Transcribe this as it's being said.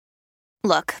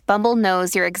Look, Bumble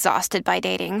knows you're exhausted by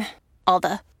dating. All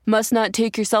the must not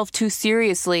take yourself too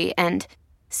seriously and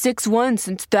 6'1"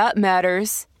 since that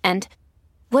matters. And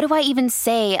what do I even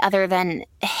say other than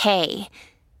hey?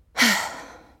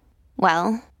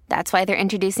 Well, that's why they're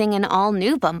introducing an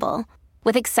all-new Bumble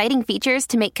with exciting features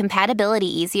to make compatibility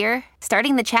easier,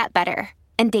 starting the chat better,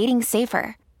 and dating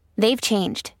safer. They've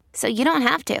changed, so you don't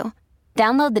have to.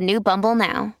 Download the new Bumble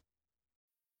now.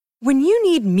 When you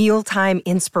need mealtime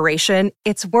inspiration,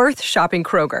 it's worth shopping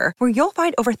Kroger, where you'll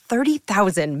find over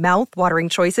 30,000 mouth-watering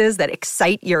choices that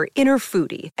excite your inner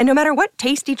foodie. And no matter what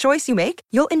tasty choice you make,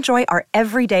 you'll enjoy our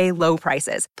everyday low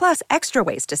prices, plus extra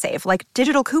ways to save, like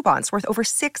digital coupons worth over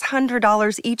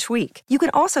 $600 each week. You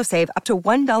can also save up to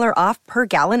 $1 off per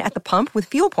gallon at the pump with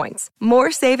fuel points.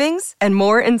 More savings and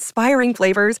more inspiring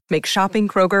flavors make shopping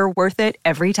Kroger worth it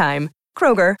every time.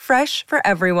 Kroger, fresh for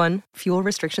everyone. Fuel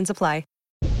restrictions apply.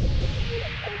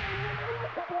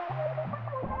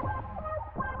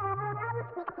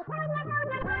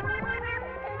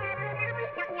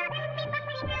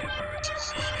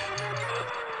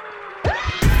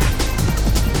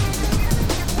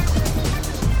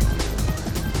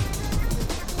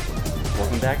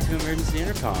 Welcome back to Emergency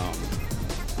Intercom.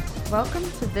 Welcome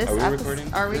to this Are we episode.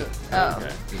 recording? Are we? Yeah. Oh.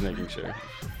 Okay, just making sure.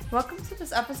 Welcome to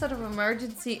this episode of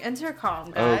Emergency Intercom,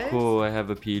 Oh, guys. cool. I have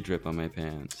a pee drip on my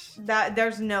pants.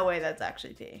 There's no way that's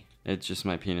actually pee. It's just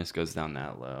my penis goes down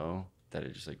that low that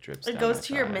it just like drips down It goes my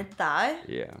to your thigh. mid-thigh?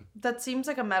 Yeah. That seems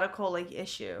like a medical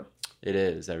issue. It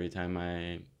is. Every time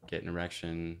I get an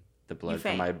erection, the blood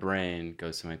from faint. my brain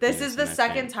goes to my This penis. is the and I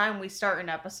second faint. time we start an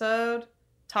episode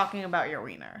talking about your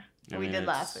wiener. I We mean, did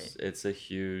last week. It's a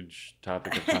huge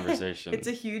topic of conversation. It's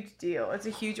a huge deal. It's a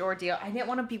huge ordeal. I didn't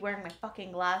want to be wearing my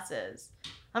fucking glasses.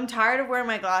 I'm tired of wearing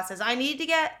my glasses. I need to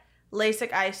get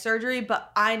LASIK eye surgery,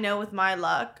 but I know with my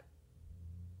luck,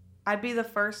 I'd be the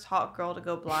first hot girl to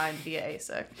go blind via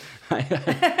ASIC.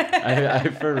 I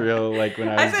for real, like when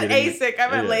I was said getting, ASIC,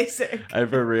 I meant yeah, LASIK. I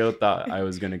for real thought I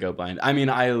was gonna go blind. I mean,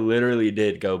 I literally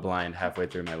did go blind halfway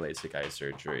through my LASIK eye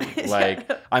surgery. Like,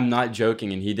 I'm not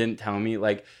joking, and he didn't tell me.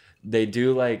 Like, they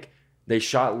do they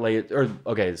shot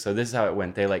okay, so this is how it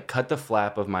went. They like cut the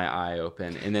flap of my eye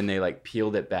open, and then they like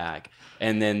peeled it back,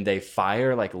 and then they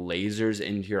fire like lasers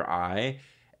into your eye,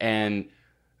 and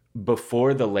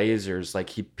before the lasers, like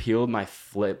he peeled my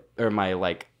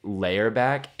my layer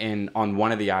back and on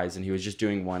one of the eyes, and he was just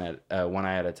doing one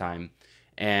eye at a time,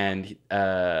 and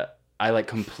I like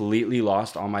completely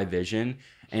lost all my vision,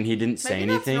 and he didn't say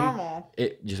Maybe anything. That's normal.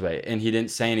 Just wait, and he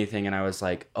didn't say anything, and I was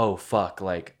like, oh fuck,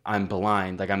 like I'm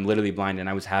blind, like I'm literally blind, and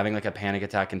I was having like a panic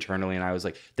attack internally, and I was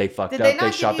like, they fucked Did up, they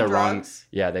not shot give the you wrong. drugs?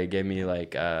 Yeah, they gave me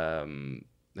like a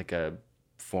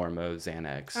form of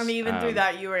Xanax. I mean, even through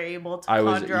that, you were able to I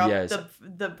was- conjure up yes.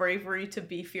 the bravery to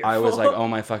be fearful. I was like, oh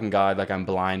my fucking God, like I'm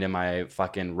blind in my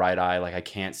fucking right eye. Like I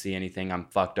can't see anything. I'm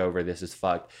fucked over. This is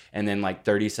fucked. And then like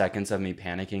 30 seconds of me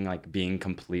panicking, like being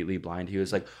completely blind. He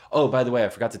was like, oh, by the way, I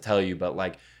forgot to tell you, but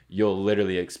like you'll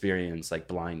literally experience like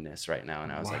blindness right now.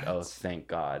 And I was like, oh, thank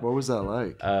God. What was that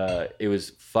like? It was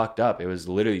fucked up. It was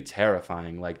literally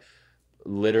terrifying. Like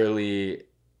literally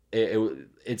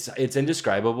it's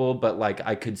indescribable, but like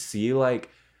I could see like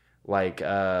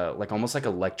almost like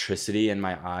electricity in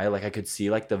my eye. Like I could see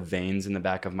like the veins in the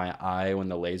back of my eye when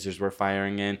the lasers were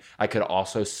firing in. I could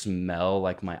also smell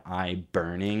like my eye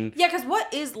burning. Yeah, because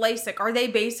what is LASIK? Are they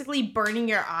basically burning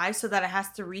your eye so that it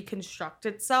has to reconstruct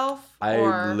itself?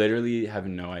 I literally have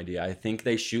no idea. I think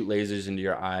they shoot lasers into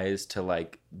your eyes to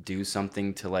like do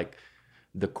something to like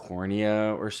the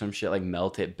cornea or some shit, like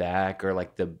melt it back, or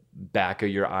like the back of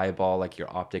your eyeball, like your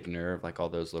optic nerve, like all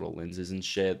those little lenses and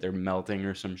shit, they're melting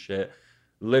or some shit.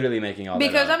 Literally making all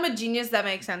Because that up. I'm a genius, that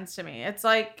makes sense to me. It's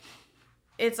like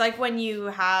when you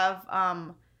have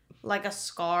like a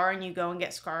scar and you go and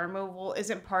get scar removal.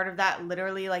 Isn't part of that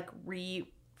literally like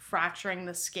refracturing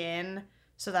the skin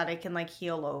so that it can like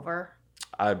heal over?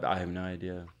 I have no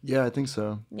idea. Yeah, I think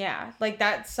so. Yeah, like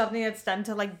that's something that's done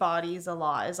to like bodies a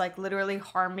lot, is like literally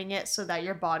harming it so that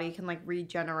your body can like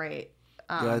regenerate.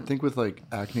 Yeah, I think with like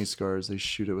acne scars, they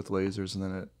shoot it with lasers and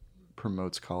then it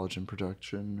promotes collagen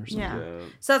production or something. Yeah.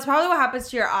 So that's probably what happens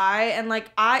to your eye. And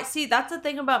like that's the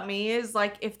thing about me is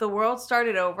like if the world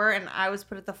started over and I was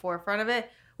put at the forefront of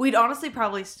it, we'd honestly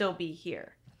probably still be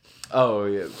here. Oh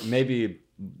yeah, maybe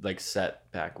like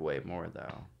set back way more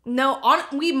though. No,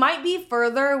 we might be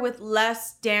further with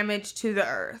less damage to the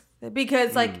earth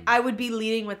because like I would be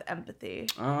leading with empathy.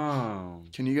 Oh.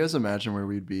 Can you guys imagine where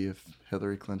we'd be if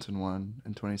Hillary Clinton won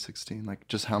in 2016? Like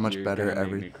just how much You're better gonna make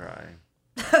every me cry.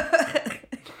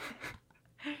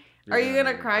 Are you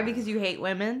gonna cry because you hate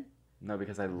women? No,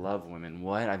 because I love women.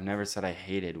 What? I've never said I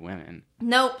hated women.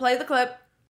 No, play the clip.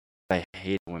 I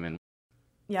hate women.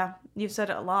 Yeah, you've said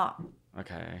it a lot.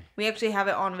 Okay. We actually have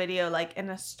it on video, like an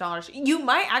astonishing. You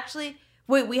might actually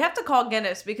wait. We have to call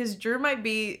Guinness because Drew might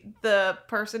be the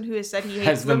person who has said he hates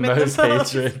Has the women most the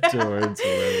most. hatred towards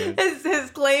women.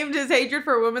 has claimed his hatred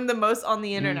for women the most on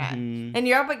the internet, and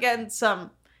you're up against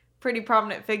some pretty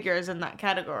prominent figures in that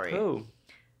category. Oh.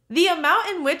 The amount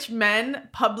in which men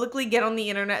publicly get on the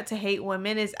internet to hate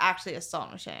women is actually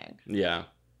astonishing. Yeah.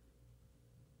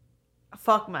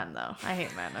 Fuck men though. I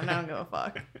hate men and I don't give a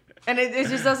fuck. And it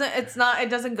just doesn't, it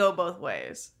doesn't go both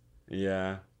ways.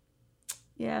 Yeah.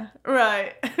 Yeah.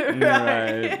 Right.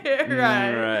 Right.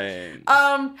 Right.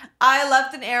 I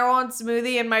left an Erewhon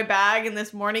smoothie in my bag and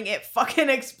this morning it fucking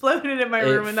exploded in my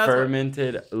room It and that's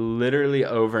fermented literally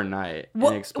overnight and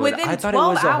Well, exploded. within I thought it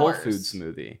 12 was a Whole hours. Food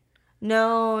smoothie.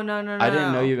 No. I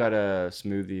didn't know you got a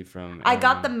smoothie from. I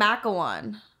got the Maca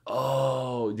one.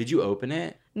 Oh, did you open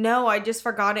it? No, I just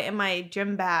forgot it in my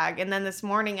gym bag. And then this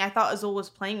morning, I thought Azul was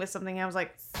playing with something. I was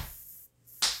like,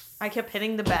 I kept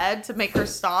hitting the bed to make her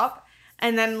stop.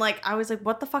 And then, like, I was like,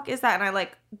 what the fuck is that? And I,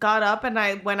 like, got up.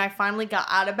 And when I finally got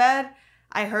out of bed,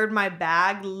 I heard my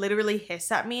bag literally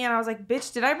hiss at me. And I was like,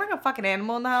 bitch, did I bring a fucking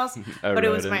animal in the house? But it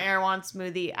was my Erewhon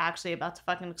smoothie actually about to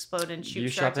fucking explode and shoot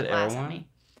shards of glass at me.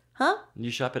 Huh? You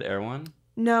shop at Erewhon?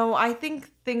 No, I think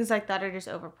things like that are just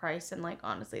overpriced and, like,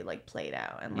 honestly, like, played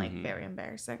out and, like, very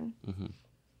embarrassing. Mm-hmm.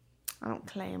 I don't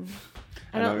claim.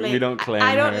 We don't claim.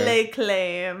 I don't her. lay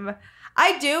claim.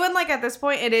 I do, and, like, at this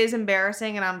point, it is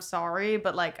embarrassing, and I'm sorry,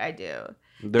 but, like, I do.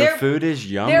 Their food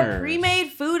is yummer. Their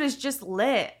pre-made food is just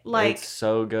lit. Like, it's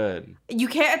so good. You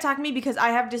can't attack me because I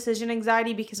have decision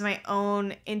anxiety because of my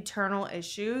own internal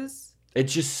issues.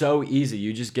 It's just so easy.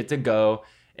 You just get to go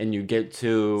and you get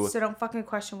to So don't fucking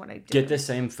question what I do. get the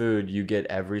same food you get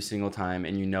every single time,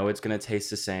 and you know it's going to taste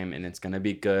the same, and it's going to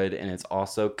be good, and it's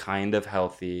also kind of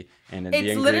healthy, and the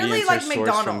It's literally ingredients like are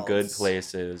sourced from good McDonald's.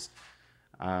 places.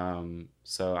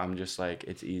 So I'm just like,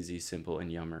 it's easy, simple,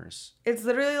 and yummers. It's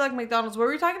literally like McDonald's. Were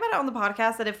we talking about it on the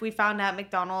podcast that if we found out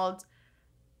McDonald's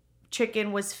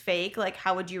chicken was fake, like,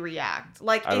 how would you react?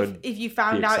 Like, if you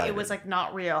found out it was, like,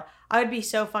 not real, I would be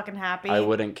so fucking happy. I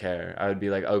wouldn't care. I would be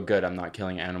like, oh, good, I'm not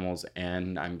killing animals,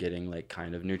 and I'm getting, like,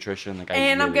 kind of nutrition. Like,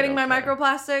 And I'm really getting my don't care.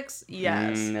 microplastics?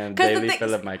 Yes. Daily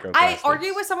fill of microplastics. I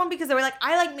argued with someone because they were like,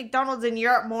 I like McDonald's in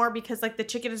Europe more because, like, the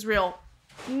chicken is real.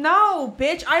 No,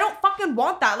 bitch. I don't fucking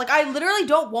want that. Like, I literally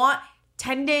don't want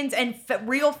tendons and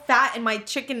real fat in my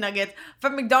chicken nuggets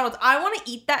from McDonald's. I want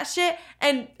to eat that shit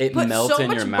and It put melts so in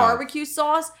much your mouth. barbecue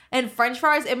sauce and french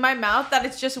fries in my mouth that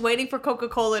it's just waiting for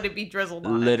Coca-Cola to be drizzled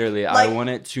on Literally, it. I want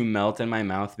it to melt in my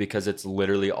mouth because it's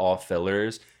literally all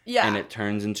fillers. Yeah. And it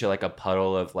turns into, like, a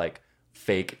puddle of, like,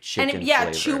 fake chicken And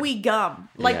yeah, flavor. chewy gum.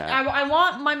 Like, Yeah. I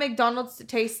want my McDonald's to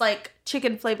taste like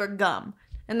chicken flavored gum.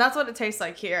 And that's what it tastes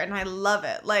like here. And I love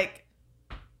it. Like,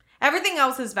 everything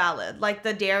else is valid. Like,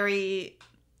 the dairy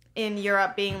in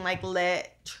Europe being, like, lit.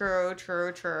 True.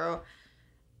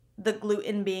 The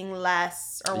gluten being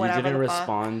less or whatever. You didn't the fuck.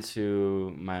 respond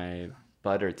to my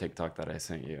butter TikTok that I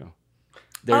sent you.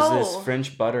 There's this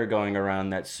French butter going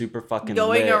around that's super fucking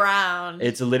Going lit. around.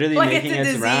 It's literally Like making it's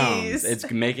a its rounds. disease.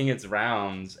 It's making its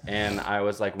rounds. And I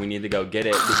was like, we need to go get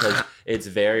it because it's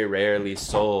very rarely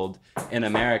sold in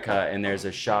America. And there's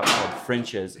a shop called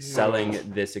French's selling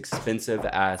this expensive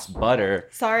ass butter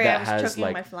Sorry, I that was has choking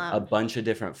like my phlegm. a bunch of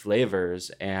different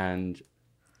flavors. And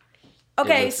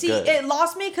Okay, looks see, good. it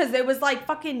lost me because it was like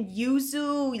fucking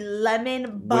yuzu lemon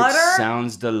which butter.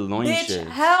 sounds delicious. Bitch,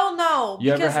 hell no.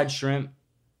 You ever because- had shrimp?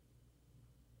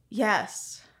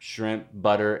 Yes. Shrimp,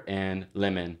 butter, and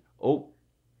lemon. Oh,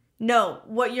 No,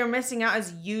 what you're missing out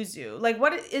is yuzu. Like,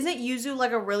 what isn't yuzu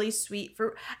like a really sweet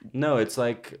fruit? no, it's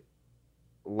like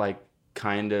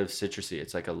kind of citrusy.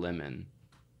 It's like a lemon.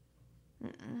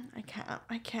 I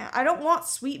can't. I don't want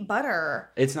sweet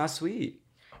butter. It's not sweet.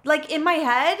 Like, in my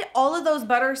head, all of those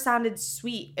butters sounded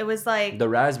sweet. It was like, The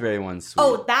raspberry one's sweet.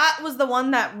 oh, that was the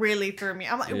one that really threw me.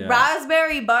 I'm like, Yeah.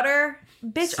 raspberry butter?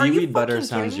 Bitch, are you seaweed butter fucking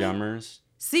sounds kidding me? yummers.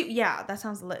 Yeah, that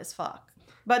sounds lit as fuck.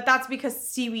 But that's because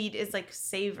seaweed is like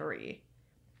savory.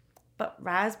 But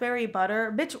raspberry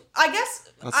butter, bitch. I guess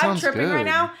That I'm sounds tripping right good.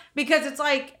 now because it's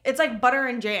like butter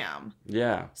and jam.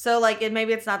 Yeah. So like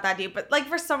maybe it's not that deep, but like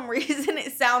for some reason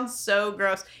it sounds so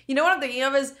gross. You know what I'm thinking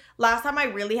of is last time I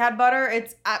really had butter.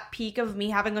 It's at peak of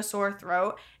me having a sore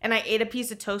throat, and I ate a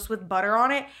piece of toast with butter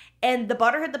on it, and the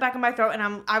butter hit the back of my throat,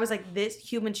 and I was like, this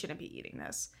human shouldn't be eating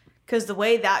this. Because the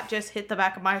way that just hit the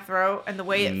back of my throat and the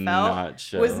way it felt Not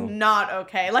chill. was not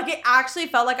okay. Like, it actually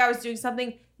felt like I was doing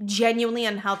something genuinely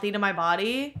unhealthy to my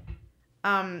body.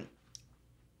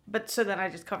 But so then I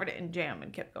just covered it in jam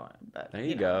and kept going. But There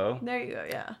you go. There you go.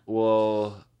 Yeah.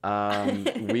 Well,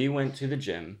 we went to the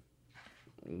gym.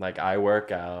 Like, I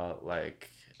work out. Like,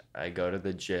 I go to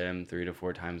the gym 3 to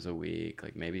 4 times a week.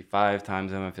 Like, maybe 5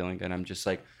 times if I'm feeling good. I'm just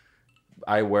like,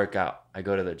 I work out. I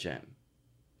go to the gym.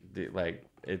 Like,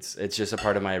 it's just a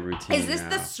part of my routine. Is this now.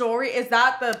 the story? Is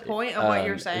that the point of what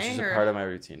you're saying? It's just or? a part of my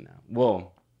routine now.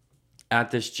 Well,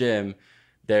 at this gym,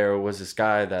 there was this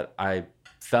guy that I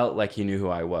felt like he knew who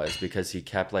I was because he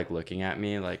kept like looking at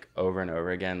me like over and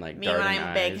over again, like Me when darting I'm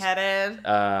eyes. big-headed.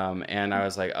 And I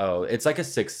was like, oh, it's like a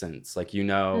sixth sense. Like, you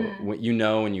know, when you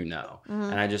know.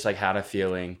 And I just like had a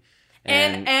feeling.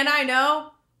 And I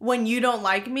know when you don't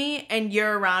like me and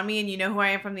you're around me and you know who I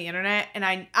am from the internet, and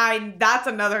I that's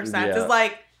another sense. Yeah. It's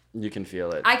like you can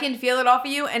feel it. I can feel it off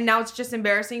of you, and now it's just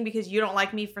embarrassing because you don't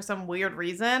like me for some weird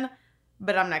reason,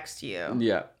 but I'm next to you.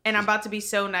 Yeah. And I'm about to be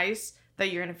so nice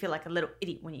that you're gonna feel like a little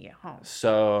idiot when you get home.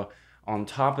 So on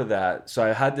top of that, so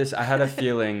I had a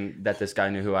feeling that this guy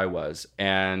knew who I was,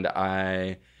 and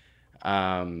I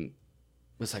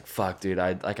was like, fuck, dude,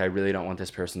 I really don't want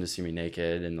this person to see me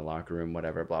naked in the locker room,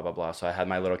 whatever, blah, blah, blah. So I had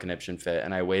my little conniption fit,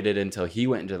 and I waited until he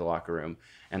went into the locker room.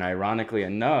 And ironically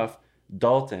enough,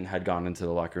 Dalton had gone into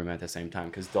the locker room at the same time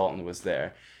because Dalton was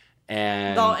there.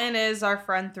 And Dalton is our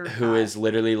friend through who is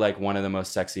literally like one of the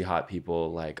most sexy hot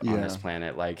people like on this Yeah.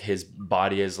 planet. Like, his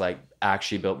body is like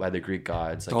actually built by the Greek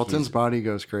gods. Like, Dalton's body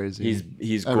goes crazy. He's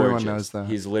gorgeous. Everyone knows that.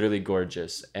 He's literally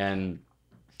gorgeous. And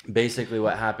basically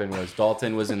what happened was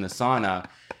Dalton was in the sauna,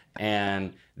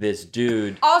 and this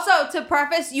dude. Also, to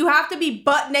preface, you have to be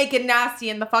butt naked nasty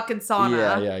in the fucking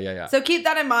sauna. Yeah. So keep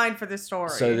that in mind for this story.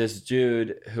 So this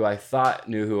dude who I thought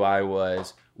knew who I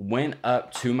was went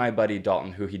up to my buddy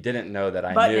Dalton, who he didn't know that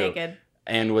I butt knew, naked.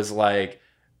 and was like,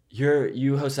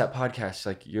 you host that podcast,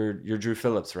 like you're Drew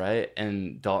Phillips, right?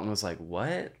 And Dalton was like,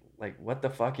 what? Like, what the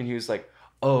fuck? And he was like,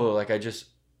 oh, like I just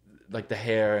like the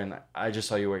hair, and I just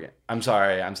saw you working. I'm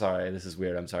sorry. This is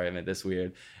weird. I'm sorry. I meant this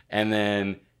weird. And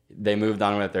then they moved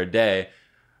on with their day.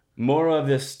 Moral of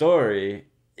this story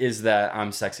is that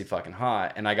I'm sexy fucking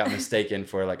hot, and I got mistaken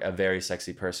for like a very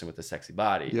sexy person with a sexy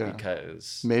body. Yeah.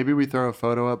 Because Maybe we throw a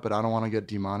photo up, but I don't want to get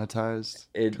demonetized.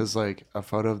 It- Because like a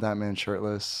photo of that man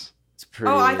shirtless. it's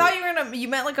pretty. Oh, I thought you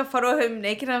meant like a photo of him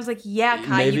naked. I was like, yeah,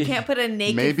 Kai, you Maybe- can't put a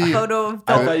naked maybe- photo of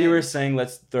I Dalton. thought you were saying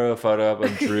let's throw a photo up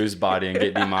of Drew's body and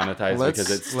get demonetized because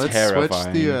it's let's terrifying.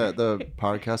 switch the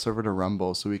podcast over to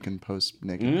Rumble so we can post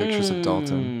naked pictures of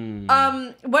Dalton.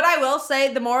 What I will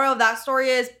say, the moral of that story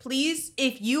is, please,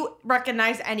 if you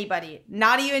recognize anybody,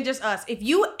 not even just us, if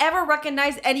you ever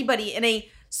recognize anybody in a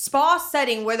spa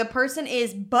setting where the person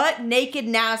is butt naked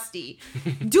nasty,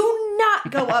 do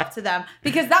not go up to them,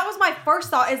 because that was my first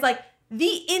thought, is like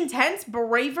the intense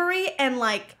bravery and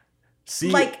like See,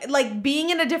 like being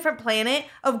in a different planet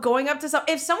of going up to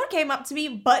if someone came up to me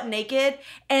butt naked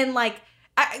and like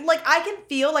I can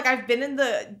feel like I've been in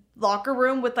the locker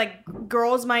room with like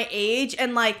girls my age,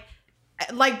 and like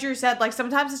Drew said, like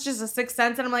sometimes it's just a sixth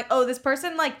sense, and I'm like, oh, this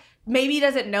person like maybe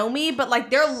doesn't know me, but like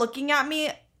they're looking at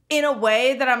me in a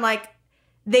way that I'm like,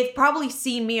 they've probably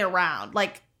seen me around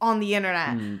like on the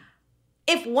internet.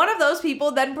 If one of those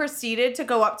people then proceeded to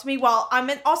go up to me while I'm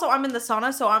in the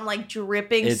sauna, so I'm like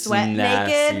dripping it's sweat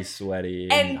nasty, naked, sweaty,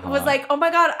 and was hot. like, oh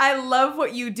my God, I love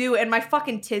what you do, and my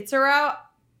fucking tits are out,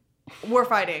 we're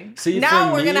fighting. See, now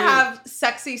for we're gonna me- have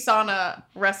sexy sauna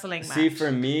wrestling match. See,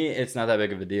 for me, it's not that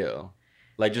big of a deal.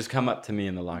 Like, just come up to me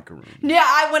in the locker room.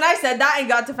 Yeah, when I said that and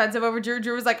got defensive over Drew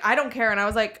was like, I don't care, and I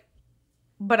was like,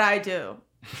 but I do.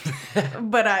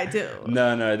 But I do.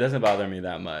 No, it doesn't bother me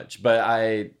that much.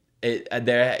 But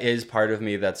there is part of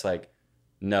me that's like,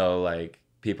 no, like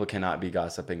people cannot be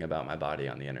gossiping about my body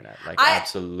on the internet. Like,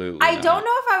 absolutely. I not. don't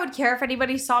know if I would care if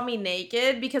anybody saw me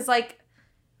naked, because like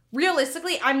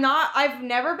realistically, I've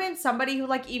never been somebody who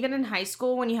like, even in high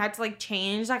school when you had to like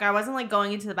change, like I wasn't like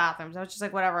going into the bathrooms. I was just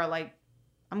like, whatever, like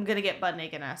I'm gonna get butt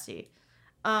naked nasty.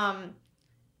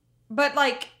 But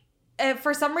like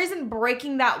for some reason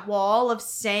breaking that wall of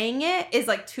saying it is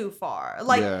like too far.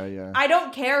 Like Yeah. I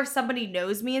don't care if somebody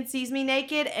knows me and sees me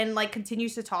naked and like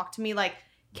continues to talk to me like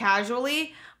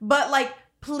casually, but like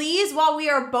please, while we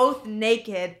are both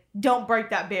naked, don't break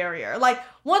that barrier. Like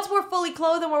once we're fully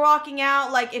clothed and we're walking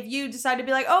out, like if you decide to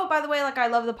be like, oh, by the way, like I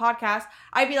love the podcast,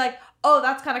 I'd be like, oh,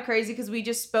 that's kind of crazy because we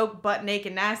just spoke butt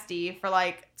naked nasty for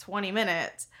like 20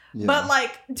 minutes. Yeah. But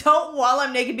like, don't while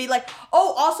I'm naked be like,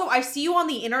 oh, also I see you on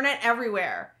the internet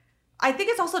everywhere. I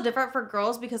think it's also different for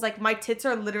girls because like my tits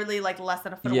are literally like less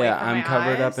than a foot away Yeah, from I'm my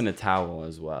covered eyes. up in a towel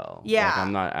as well. Yeah. Like,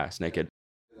 I'm not ass naked.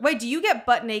 Wait, do you get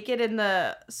butt naked in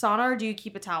the sauna or do you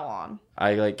keep a towel on?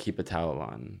 I like keep a towel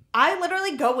on. I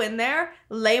literally go in there,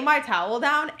 lay my towel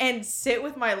down, and sit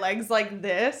with my legs like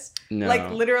this. No.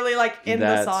 Like literally like in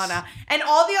the sauna. And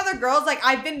all the other girls, like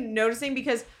I've been noticing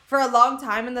because for a long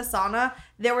time in the sauna,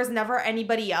 there was never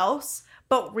anybody else.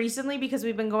 But recently, because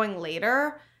we've been going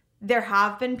later, there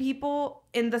have been people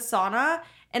in the sauna.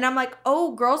 And I'm like,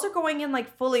 oh, girls are going in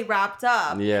like fully wrapped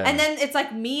up. Yeah. And then it's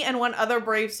like me and one other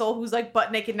brave soul who's like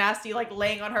butt naked nasty, like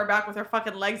laying on her back with her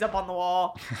fucking legs up on the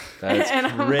wall. That's and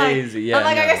I'm crazy. Like, Yeah,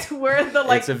 I no. guess we're the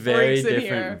like it's a very freaks in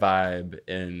different here. vibe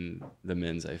in the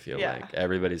men's. I feel Yeah. like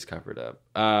everybody's covered up.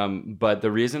 But the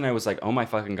reason I was like, oh my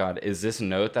fucking god, is this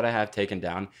note that I have taken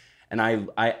down, and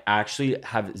I actually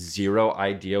have zero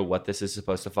idea what this is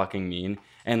supposed to fucking mean.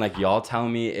 And like y'all tell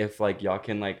me if like y'all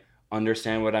can like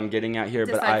understand what I'm getting at here,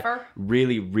 but I Decipher?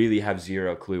 really have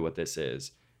zero clue what this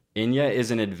is. Inya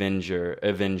is an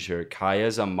Avenger.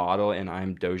 Kaya's a model, and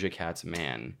I'm Doja Cat's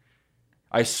man.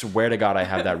 I swear to God, I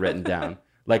have that written down.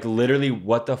 Like literally,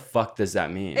 what the fuck does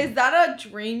that mean? Is that a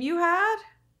dream you had?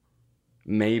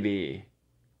 Maybe.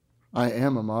 I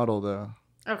am a model though.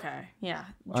 Okay, yeah.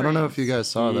 I don't know if you guys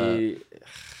saw that.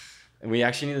 We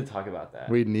actually need to talk about that.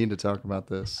 We need to talk about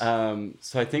this.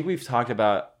 So I think we've talked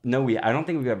about. I don't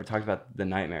think we've ever talked about the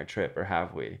nightmare trip, or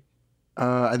have we?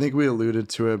 I think we alluded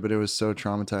to it, but it was so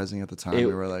traumatizing at the time. We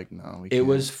were like, no, we can't. It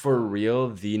was for real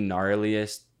the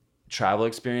gnarliest travel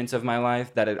experience of my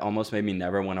life that it almost made me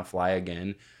never want to fly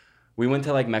again. We went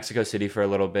to like Mexico City for a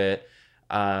little bit,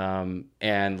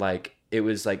 and like it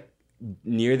was like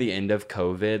near the end of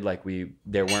COVID. Like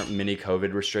there weren't many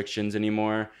COVID restrictions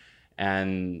anymore,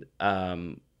 and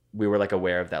we were like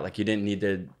aware of that. Like you didn't need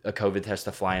a COVID test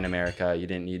to fly in America. You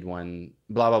didn't need one,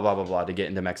 blah, blah, blah, blah, blah, to get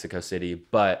into Mexico City.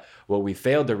 But what we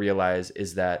failed to realize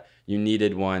is that you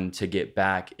needed one to get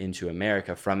back into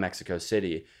America from Mexico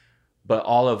City. But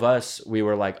all of us, we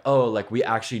were like, oh, like we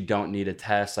actually don't need a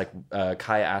test. Like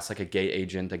Kaya asked like a gate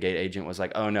agent. The gate agent was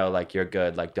like, oh no, like you're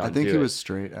good. Like don't do it. I think he was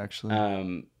straight actually.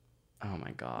 Oh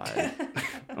my God.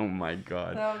 Oh my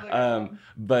God. That was like,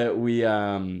 But we...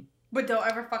 but don't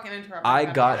ever fucking interrupt. I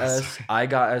got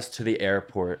us to the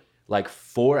airport like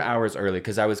 4 hours early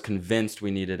because I was convinced we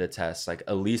needed a test. Like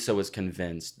Elisa was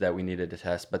convinced that we needed a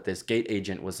test, but this gate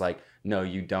agent was like, no,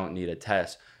 you don't need a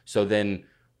test. So then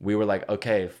we were like,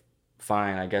 okay,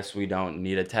 fine, I guess we don't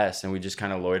need a test. And we just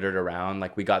kind of loitered around.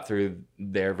 Like we got through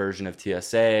their version of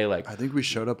TSA. Like I think we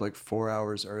showed up like 4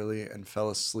 hours early and fell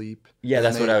asleep. yeah, And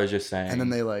that's then what I was just saying. And then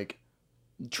they like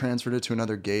transferred it to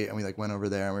another gate, and we like went over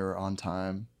there, and we were on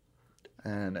time,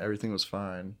 and everything was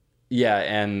fine. Yeah,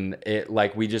 and it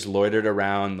like we just loitered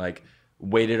around, like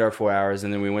waited our 4 hours,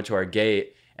 and then we went to our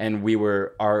gate, and we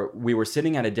were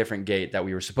sitting at a different gate that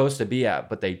we were supposed to be at,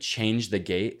 but they changed the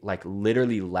gate like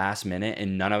literally last minute,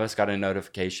 and none of us got a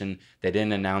notification. They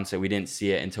didn't announce it. We didn't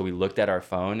see it until we looked at our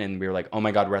phone, and we were like, oh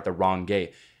my God, we're at the wrong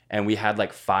gate. And we had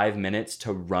like 5 minutes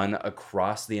to run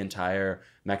across the entire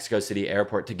Mexico City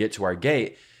airport to get to our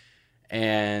gate.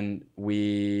 And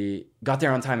we got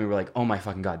there on time, and we were like, oh my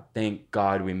fucking God, thank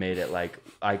God we made it. Like,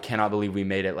 I cannot believe we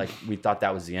made it. Like, we thought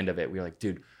that was the end of it. We were like,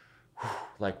 dude,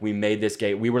 like we made this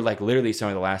gate. We were like literally some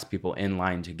of the last people in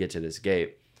line to get to this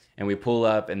gate. And we pull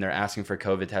up, and they're asking for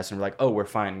COVID tests, and we're like, oh, we're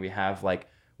fine.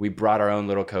 We brought our own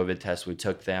little COVID tests. We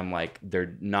took them, like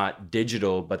they're not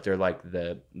digital, but they're like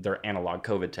they're analog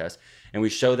COVID tests. And we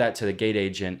show that to the gate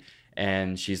agent,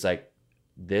 and she's like,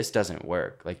 this doesn't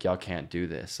work. Like y'all can't do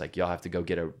this. Like y'all have to go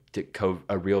get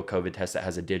a real COVID test that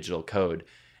has a digital code.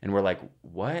 And we're like,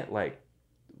 what? Like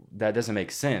that doesn't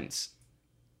make sense.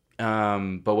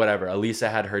 But whatever. Elisa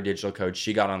had her digital code.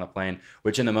 She got on the plane,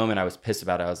 which in the moment I was pissed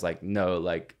about. I was like, no,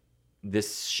 like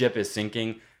this ship is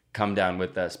sinking. Come down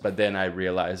with us. But then I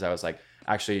realized, I was like,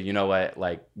 actually, you know what?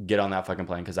 Like, get on that fucking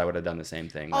plane, because I would have done the same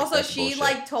thing. Like, also, that's she bullshit.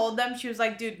 like told them, she was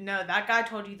like, dude, no, that guy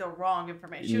told you the wrong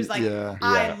information. She was like, Yeah.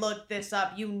 I looked this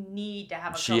up. You need to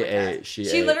have a She COVID ate. test. She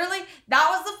She ate. literally, that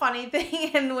was the funny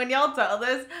thing. And when y'all tell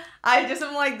this, I just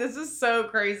am like, this is so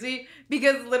crazy.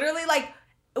 Because literally, like,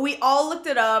 we all looked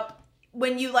it up.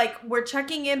 When you like were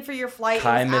checking in for your flight,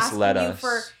 Kai it was asking misled you us.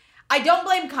 for. I don't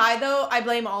blame Kai though. I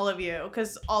blame all of you,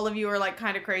 because all of you are like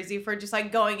kind of crazy for just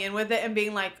like going in with it and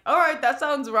being like, all right, that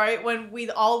sounds right, when we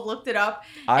all looked it up.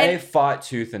 I And fought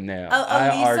tooth and nail. Elisa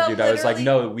I argued. I was like,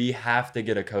 literally- no, we have to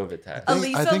get a COVID test. I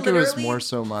Elisa think it was literally more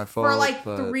so my fault. for like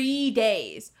but 3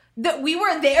 days That we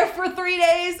were there for 3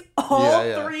 days,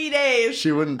 all 3 days.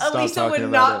 She wouldn't stop Elisa talking would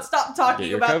about not it. stop talking Get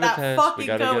your about COVID that test. We fucking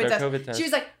gotta get COVID our test. COVID test. She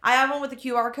was like, I have one with a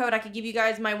QR code. I could give you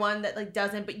guys my one that like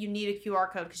doesn't, but you need a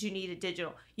QR code because you need it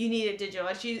digital. You need it digital.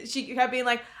 And she kept being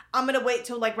like, I'm gonna wait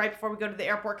till like right before we go to the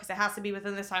airport because it has to be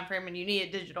within this time frame and you need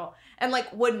it digital. And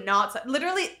like would not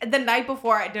literally the night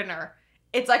before at dinner.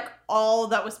 It's like all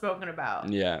that was spoken about.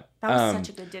 Yeah. That was such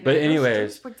a good dinner. But Those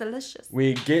anyways, drinks were delicious.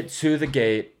 we get to the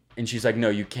gate and she's like, no,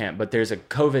 you can't. But there's a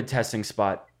COVID testing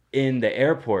spot in the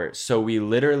airport. So we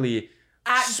literally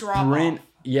At drop-off.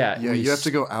 Yeah. Yeah, we you have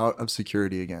to go out of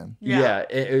security again. Yeah,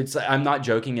 it's I'm not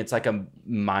joking. It's like a 1.5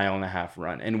 mile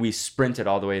run, and we sprinted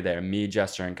all the way there. Me,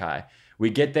 Jester, and Kai. We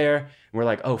get there, and we're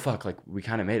like, oh fuck, like we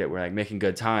kind of made it. We're like making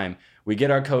good time. We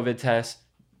get our COVID test.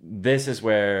 This is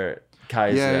where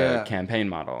Kai's campaign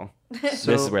model.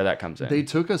 So this is where that comes in. They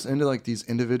took us into like these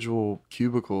individual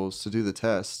cubicles to do the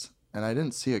test, and I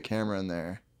didn't see a camera in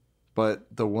there. But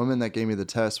the woman that gave me the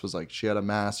test was like, she had a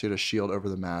mask, she had a shield over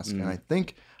the mask, and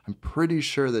I'm pretty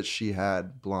sure that she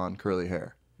had blonde curly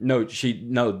hair. No,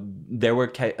 there were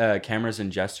cameras in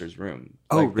Jester's room.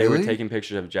 Oh, like, They really? were taking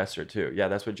pictures of Jester too. Yeah,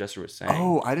 that's what Jester was saying.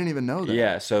 Oh, I didn't even know that.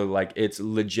 Yeah, so like it's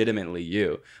legitimately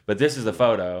you. But this is the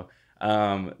photo.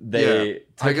 I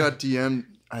got DM'd,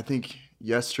 I think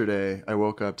yesterday I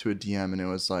woke up to a DM and it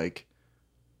was like,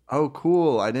 oh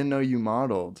cool, I didn't know you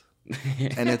modeled.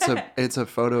 And it's a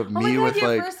photo of me oh my God, with your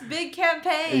like first big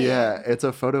campaign. yeah, it's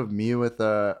a photo of me with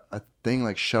a thing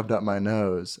like shoved up my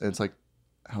nose. And it's like,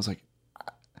 I was like,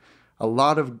 a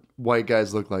lot of white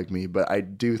guys look like me, but I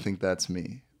do think that's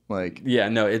me. Like, yeah,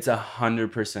 no, it's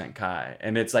 100% Kai,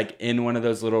 and it's like in one of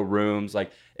those little rooms.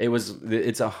 Like it's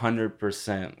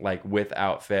 100% like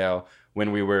without fail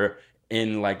when we were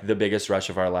in like the biggest rush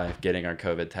of our life getting our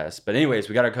COVID test. But anyways,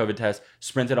 we got our COVID test,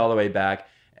 sprinted all the way back,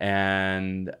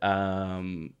 and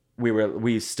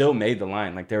we still made the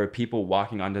line. Like there were people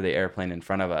walking onto the airplane in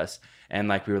front of us, and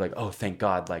like we were like, oh, thank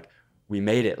God, like we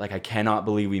made it. Like I cannot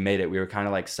believe we made it. We were kind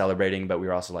of like celebrating, but we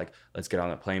were also like, let's get on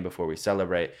the plane before we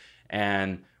celebrate.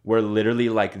 And we're literally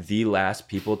like the last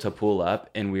people to pull up,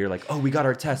 and we were like, oh, we got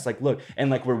our test. Like, look. And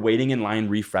like we're waiting in line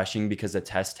refreshing because the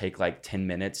tests take like 10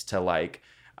 minutes to like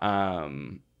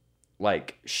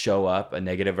show up a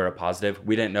negative or a positive.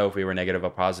 We didn't know if we were negative or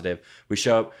positive. We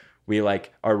show up, we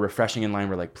like are refreshing in line.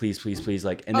 We're like, please, please, please.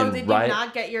 Like, and then did right, you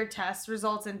not get your test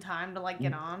results in time to like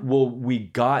get on? well, we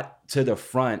got to the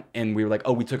front and we were like,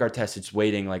 oh, we took our test. It's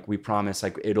waiting. Like we promise,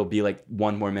 like it'll be like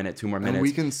 1 more minute, 2 more minutes. and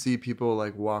we can see people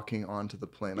like walking onto the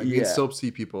plane. Like you can still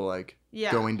see people like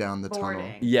going down the tunnel.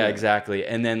 Boarding. Yeah, exactly.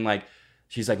 And then like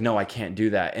she's like, no, I can't do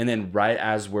that. And then right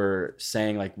as we're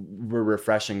saying, like we're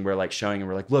refreshing, we're like showing, and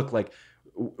we're like, look, like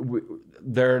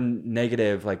they're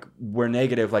negative, like we're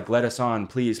negative, like let us on,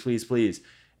 please, please, please.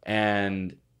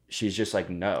 And she's just like,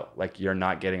 no, like you're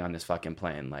not getting on this fucking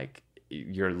plane, like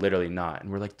you're literally not.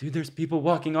 And we're like, dude, there's people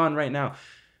walking on right now.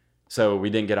 So we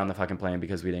didn't get on the fucking plane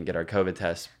because we didn't get our COVID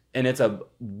test. And it's a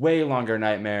way longer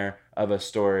nightmare of a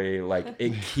story. Like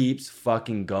it keeps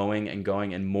fucking going and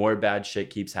going, and more bad shit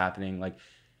keeps happening. Like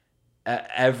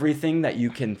everything that you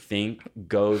can think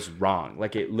goes wrong.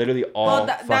 Like it literally all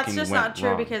fucking that's just went not true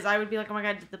wrong. because I would be like, oh my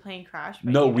God, did the plane crash?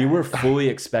 But No, you we know. were fully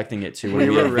expecting it to. We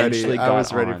were ready. eventually I got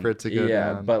was ready on. for it to go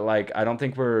Yeah, down. but like I don't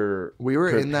think We were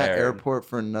in that prepared. airport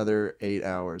for another 8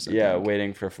 hours. I Yeah, think.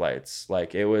 waiting for flights.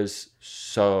 Like it was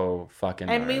so fucking.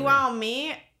 And gnarly.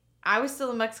 meanwhile, I was still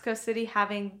in Mexico City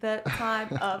having the time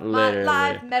of my Literally.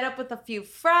 life. Met up with a few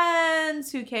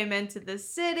friends who came into the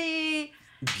city.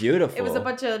 Beautiful. It was a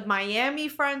bunch of Miami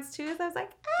friends too. So I was like,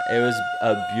 It was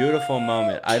a beautiful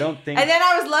moment. I don't think. and then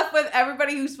I was left with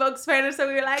everybody who spoke Spanish. So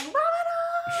we were like,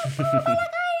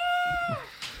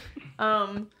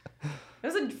 it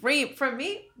was a dream for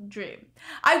me. Dream.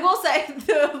 I will say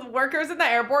the workers in the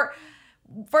airport.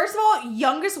 First of all,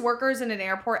 youngest workers in an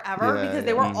airport ever Yeah, because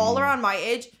they were all around my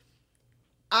age.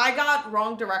 I got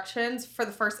wrong directions for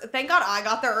the first. Thank God I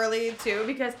got there early too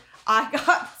because I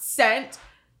got sent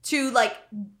to like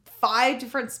 5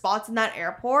 different spots in that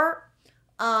airport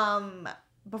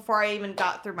before I even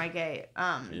got through my gate.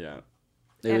 Yeah.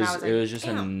 It And was, I was like, it was just a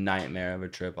damn. nightmare of a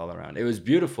trip all around. It was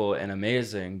beautiful and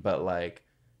amazing, but like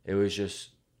it was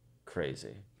just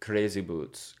crazy. Crazy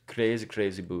boots.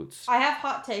 Crazy boots. I have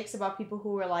hot takes about people who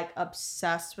were like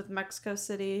obsessed with Mexico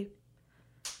City,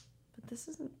 but this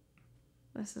isn't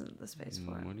the space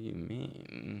for it. What do you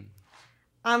mean?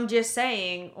 I'm just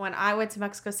saying, when I went to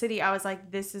Mexico City, I was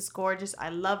like, this is gorgeous. I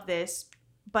love this.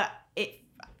 But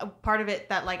part of it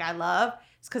that like I love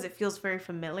is because it feels very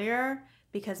familiar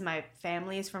because my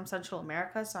family is from Central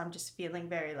America. So I'm just feeling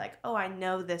very like, oh, I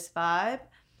know this vibe.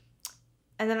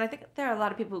 And then I think there are a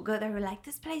lot of people who go there who are like,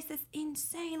 this place is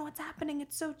insane. What's happening?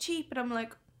 It's so cheap. And I'm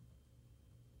like,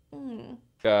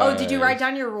 Oh, did you write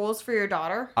down your rules for your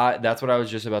daughter? That's what I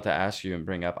was just about to ask you and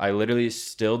bring up. I literally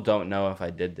still don't know if I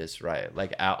did this right.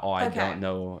 Like, at all. I don't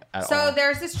know at all. So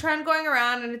there's this trend going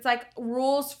around, and it's like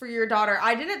rules for your daughter.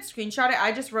 I didn't screenshot it.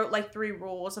 I just wrote like 3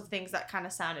 rules of things that kind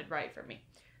of sounded right for me.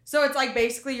 So it's like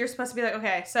basically you're supposed to be like,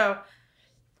 okay, so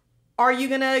are you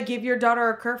going to give your daughter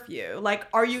a curfew? Like,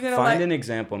 are you going to find an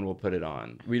example and we'll put it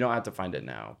on. We don't have to find it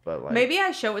now, but like. Maybe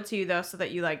I show it to you, though, so that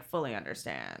you like fully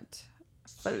understand.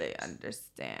 Fully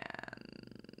understand.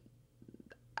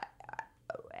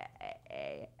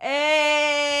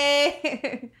 Hey!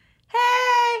 Hey!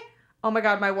 Oh my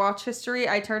god, my watch history,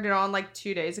 I turned it on like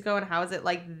 2 days ago, and how is it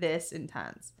like this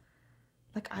intense?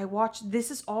 Like, I watched,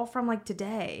 this is all from like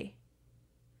today.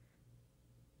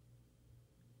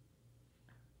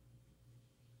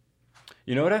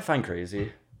 You know what I find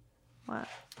crazy? What?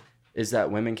 Is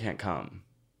that women can't come.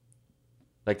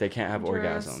 Like, they can't have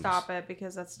orgasms. Stop it,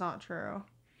 because that's not true.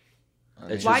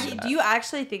 It's Why just, do you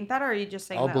actually think that, or are you just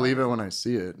saying I'll that? believe it when I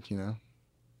see it, you know?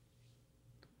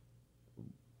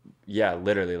 Yeah,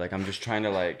 literally. Like, I'm just trying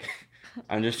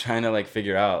to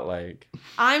figure out, like.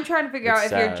 I'm trying to figure out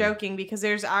if sad. you're joking, because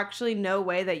there's actually no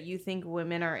way that you think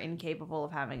women are incapable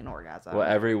of having an orgasm. Well,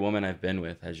 every woman I've been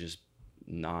with has just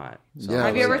not. So Yeah,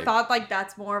 have you ever like, thought like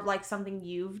that's more of like something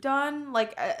you've done,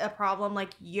 like a problem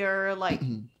like you're like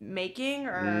making,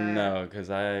 or No, because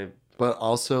But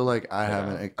also, like, I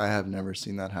have never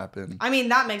seen that happen. I mean,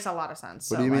 that makes a lot of sense.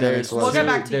 What so, do you mean? like, That makes a lot we'll of get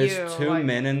sense? back to there's you. two like-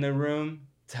 men in the room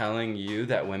telling you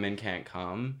that women can't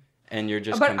come, and you're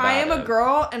just. But I am a combative.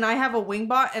 girl, and I have a wing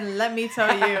bot, and let me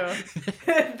tell you,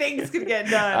 things could get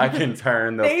done. I can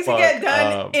turn the things fuck can get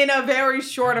done up. in a very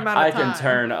short amount of I time. can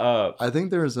turn up. I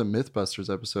think there was a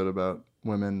MythBusters episode about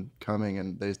women coming,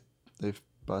 and they've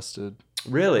busted.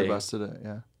 Really? They busted it,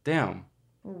 yeah. Damn.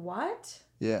 What?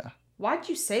 Yeah. Why'd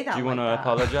you say that? Do you want to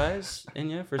apologize,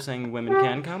 Inya, for saying women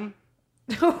can come?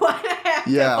 Why did I have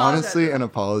to Yeah, apologize? honestly, an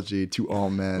apology to all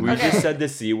men. We Okay. just said the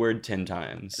C word 10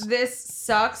 times. This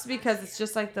sucks because it's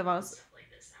just like the most.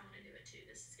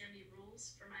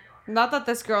 Not that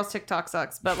this girl's TikTok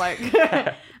sucks, but like,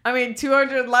 I mean,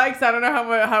 200 likes. I don't know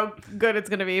how good it's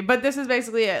gonna be, but this is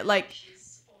basically it. Like,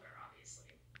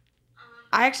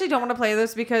 I actually don't want to play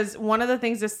this because one of the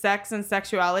things is sex and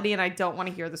sexuality, and I don't want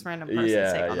to hear this random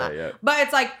person's take on that. Yeah. But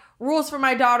it's like rules for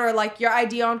my daughter, like your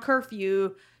ID on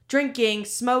curfew, drinking,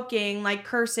 smoking, like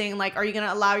cursing. Like, are you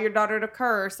gonna allow your daughter to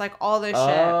curse? Like all this shit.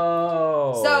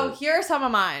 Oh. So here's some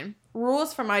of mine.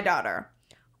 Rules for my daughter.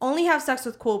 Only have sex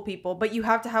with cool people, but you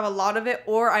have to have a lot of it,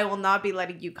 or I will not be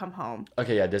letting you come home.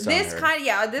 Okay, yeah, this This kind of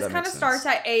That kind makes of starts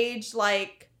sense. at age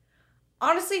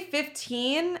honestly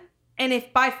 15. And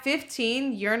if by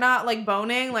 15 you're not like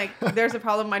boning, like there's a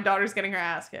problem. My daughter's getting her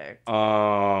ass kicked.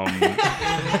 Um. I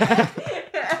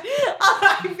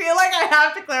feel like I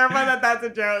have to clarify that that's a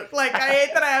joke. Like, I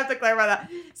hate that I have to clarify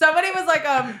that. Somebody was like,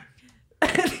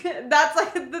 that's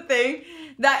like the thing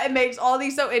that it makes all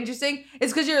these so interesting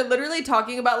is because you're literally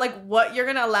talking about like what you're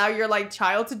gonna allow your like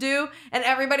child to do, and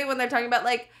everybody when they're talking about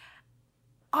like,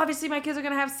 obviously my kids are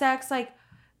gonna have sex, like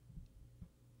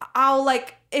I'll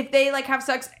like if they like have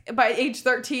sex by age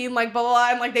 13, like blah blah blah,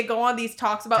 and like they go on these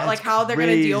talks about That's like how they're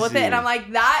gonna deal with it, crazy. and I'm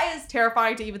like, that is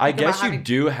terrifying to even think I about. guess you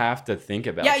do have to think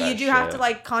about yeah, that you do have to shit.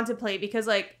 like contemplate, because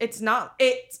like it's not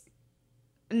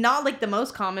like the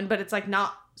most common, but it's like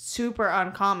not super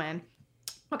uncommon.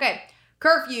 Okay,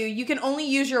 curfew, you can only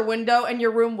use your window and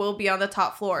your room will be on the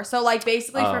top floor. So like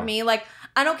basically for Oh. me, like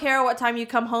I don't care what time you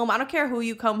come home. I don't care who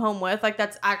you come home with. Like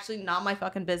that's actually not my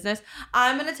fucking business.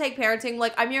 I'm gonna take parenting.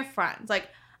 Like I'm your friend. Like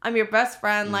I'm your best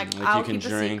friend. Like I'll you can keep a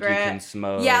drink, secret. you can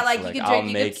smoke. Yeah, like, you can drink, I'll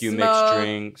you make can you smoke. mix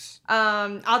drinks.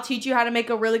 I'll teach you how to make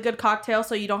a really good cocktail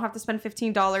so you don't have to spend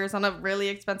 $15 on a really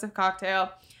expensive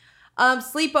cocktail.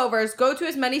 Sleepovers. Go to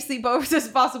as many sleepovers as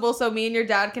possible so me and your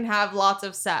dad can have lots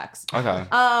of sex. Okay.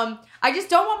 I just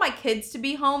don't want my kids to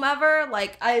be home ever.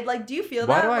 Like, do you feel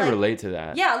Why that? do I Like, relate to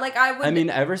that? Yeah, like I would. I mean,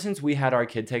 ever since we had our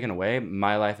kid taken away,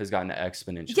 my life has gotten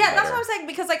exponentially yeah, better. that's what I'm saying,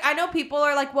 because like I know people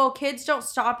are like, well, kids don't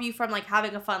stop you from like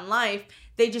having a fun life.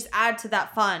 They just add to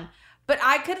that fun. But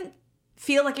I couldn't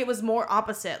feel like it was more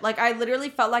opposite. Like I literally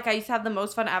felt like I used to have the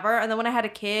most fun ever, and then when I had a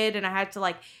kid and I had to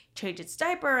like change its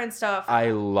diaper and stuff.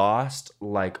 I lost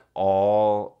like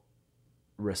all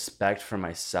respect for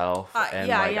myself, and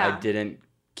yeah, like yeah. I didn't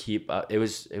keep up. It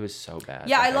was so bad.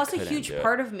 Yeah, Like, I lost a couldn't huge do it.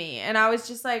 part of me. And I was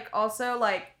just like, also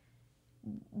like,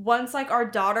 once like our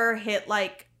daughter hit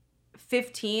like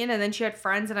 15 and then she had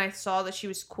friends and I saw that she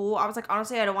was cool, I was like,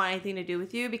 honestly, I don't want anything to do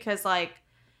with you, because like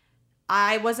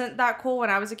I wasn't that cool when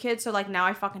I was a kid, so like now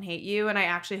I fucking hate you, and I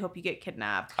actually hope you get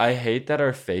kidnapped. I hate that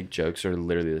our fake jokes are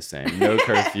literally the same. No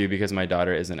curfew because my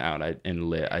daughter isn't out and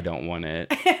lit. I don't want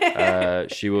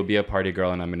it. She will be a party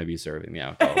girl, and I'm gonna be serving the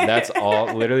alcohol. That's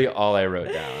literally all I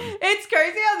wrote down. It's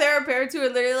crazy how there are parents who are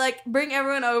literally like, bring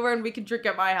everyone over and we can drink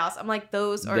at my house. I'm like,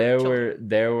 those are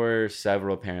there were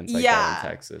several parents like that in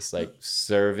Texas, like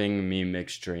serving me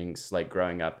mixed drinks like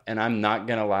growing up, and I'm not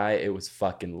gonna lie, it was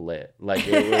fucking lit. Like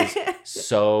it was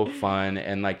so fun.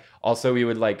 And like also we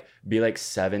would like be like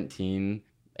 17,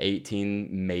 18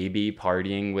 maybe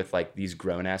partying with like these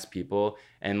grown-ass people,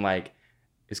 and like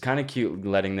it's kind of cute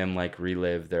letting them like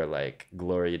relive their like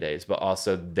glory days, but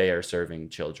also they are serving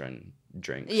children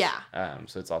drinks.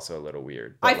 So it's also a little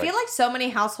weird. I feel like so many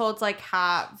households like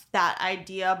have that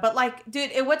idea, but like,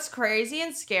 dude, what's crazy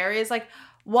and scary is like,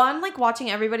 one, like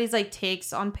watching everybody's like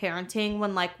takes on parenting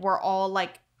when like we're all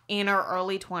like in our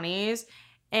early 20s,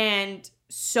 and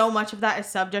so much of that is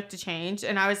subject to change.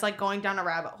 And I was like going down a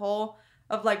rabbit hole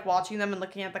of like watching them and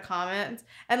looking at the comments,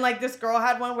 and like this girl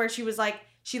had one where she was like,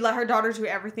 she let her daughter do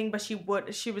everything, but she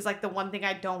was like, the one thing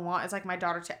I don't want is like my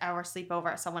daughter to ever sleep over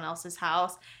at someone else's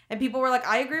house. And people were like,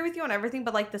 I agree with you on everything,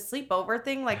 but like the sleepover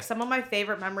thing, like some of my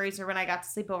favorite memories are when I got to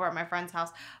sleep over at my friend's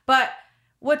house. But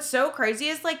what's so crazy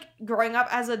is like growing up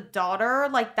as a daughter,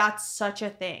 like that's such a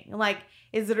thing. Like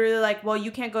it's literally like, well, you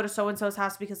can't go to so-and-so's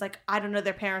house because like I don't know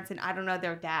their parents and I don't know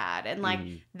their dad. And like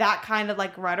that kind of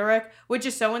like rhetoric, which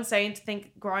is so insane to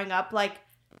think growing up, like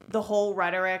the whole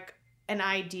rhetoric, an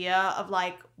idea of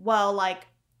like, well, like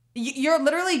you're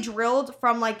literally drilled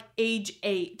from like age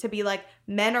 8 to be like,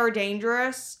 men are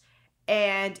dangerous,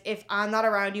 and if I'm not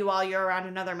around you while you're around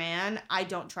another man, I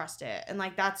don't trust it. And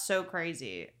like that's so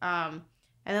crazy. And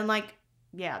then like,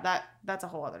 yeah, that's a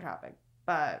whole other topic,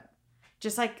 but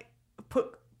just like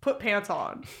put pants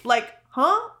on, like,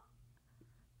 huh?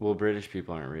 Well, British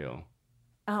people aren't real.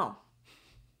 Oh,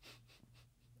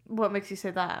 what makes you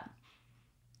say that?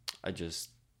 I just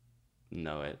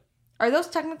know it. Are those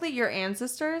technically your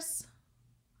ancestors?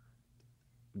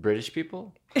 British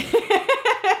people?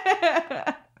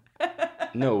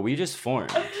 No, we just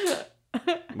formed.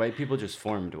 White people just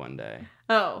formed one day.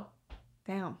 Oh,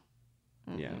 damn.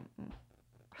 Yeah.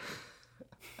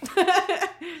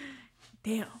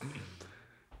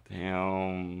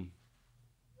 Damn.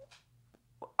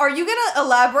 Are you gonna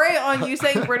elaborate on you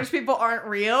saying British people aren't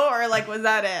real, or like was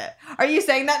that it? Are you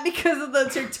saying that because of the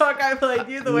TikTok I played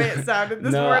you, the way it sounded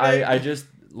this morning? No, I just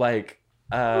like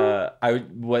where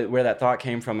that thought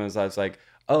came from is I was like,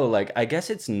 oh, like I guess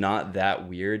it's not that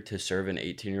weird to serve an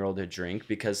 18-year-old a drink,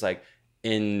 because like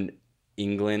in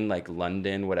England, like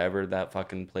London, whatever that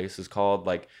fucking place is called,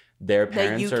 like their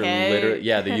parents are literally,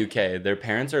 the UK, their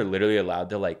parents are literally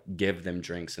allowed to like give them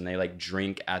drinks, and they like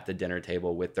drink at the dinner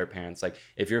table with their parents. Like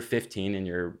if you're 15 and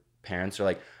your parents are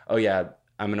like, oh yeah,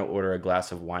 I'm gonna order a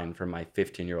glass of wine for my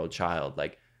 15-year-old child,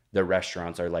 like the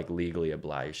restaurants are like legally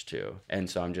obliged to. And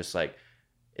so I'm just like,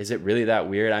 is it really that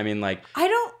weird? I mean, like I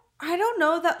don't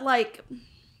know that, like,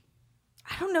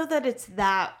 I don't know that it's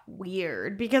that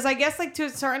weird, because I guess like to a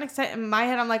certain extent in my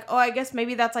head I'm like, oh, I guess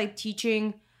maybe that's like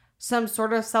teaching some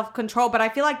sort of self-control. But I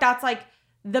feel like that's like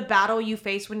the battle you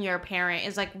face when you're a parent,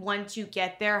 is like once you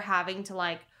get there, having to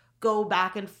like go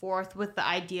back and forth with the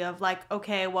idea of like,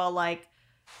 okay, well, like,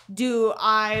 do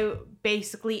I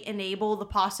basically enable the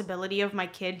possibility of my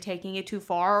kid taking it too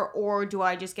far, or do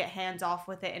I just get hands off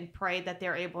with it and pray that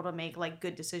they're able to make like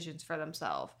good decisions for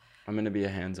themselves? I'm gonna be a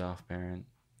hands-off parent.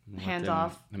 Hands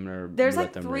off. I'm gonna There's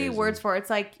like 3 words for it. It's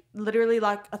like literally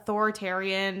like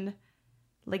authoritarian,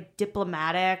 like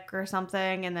diplomatic or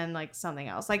something, and then like something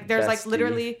else. Like there's like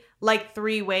literally like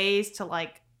 3 ways to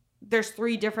like, there's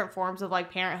 3 different forms of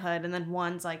like parenthood, and then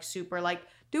one's like super like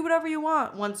do whatever you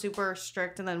want, one's super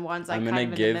strict, and then one's like I'm kind gonna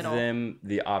of in give the middle. them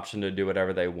the option to do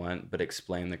whatever they want, but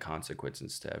explain the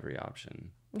consequences to every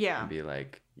option. Yeah. And be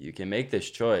like, you can make this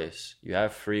choice, you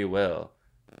have free will,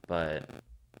 but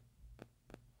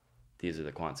these are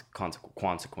the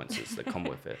consequences that come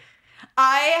with it.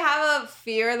 I have a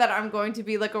fear that I'm going to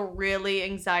be like a really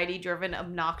anxiety-driven,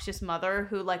 obnoxious mother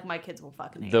who like my kids will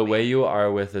fucking hate The me. way you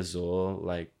are with Azul,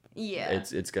 like, yeah,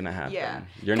 it's gonna happen. Yeah.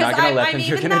 You're not gonna let them. mean,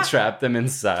 You're gonna trap them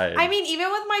inside. I mean,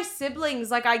 even with my siblings,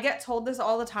 like I get told this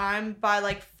all the time by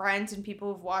like friends and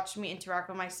people who've watched me interact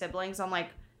with my siblings on like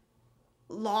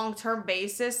long-term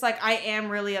basis. Like I am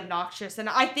really obnoxious, and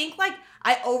I think like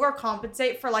I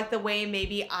overcompensate for like the way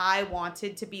maybe I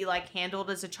wanted to be like handled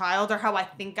as a child, or how I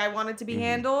think I wanted to be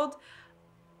handled.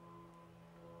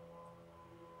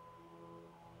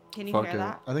 Can you hear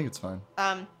that? I think it's fine.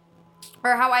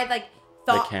 Or how I like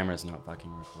thought. The camera's not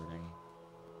fucking recording.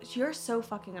 You're so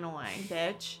fucking annoying,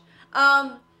 bitch.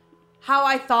 how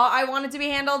I thought I wanted to be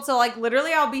handled. So like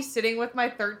literally I'll be sitting with my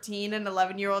 13 and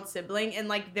 11-year-old sibling and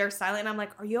like they're silent and I'm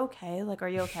like, are you okay? Like, are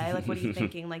you okay? Like, what are you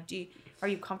thinking? Like, are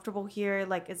you comfortable here?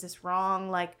 Like, is this wrong?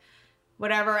 Like,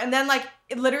 whatever. And then like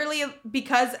literally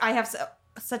because I have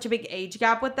such a big age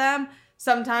gap with them,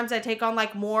 sometimes I take on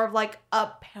like more of like a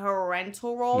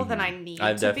parental role than I need to be.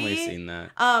 I've definitely seen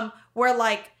that. Where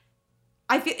like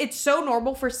I feel it's so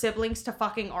normal for siblings to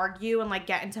fucking argue and like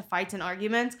get into fights and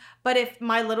arguments. But if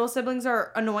my little siblings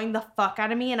are annoying the fuck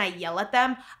out of me and I yell at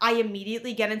them, I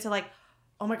immediately get into like,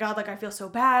 oh my God, like I feel so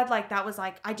bad. Like that was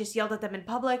like, I just yelled at them in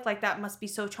public. Like that must be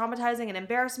so traumatizing and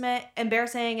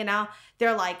embarrassing. And now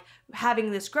they're like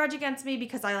having this grudge against me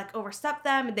because I like overstepped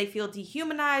them and they feel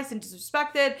dehumanized and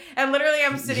disrespected. And literally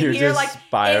I'm sitting You're here just like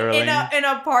spiraling. in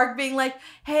a park being like,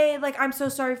 hey, like I'm so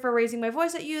sorry for raising my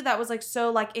voice at you. That was like so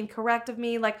like incorrect of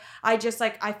me. Like I just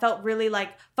like, I felt really like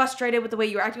frustrated with the way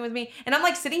you were acting with me. And I'm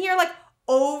like sitting here like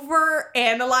over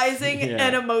analyzing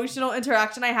an emotional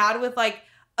interaction I had with like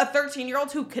a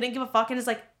 13-year-old who couldn't give a fuck and is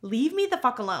like, leave me the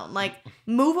fuck alone. Like,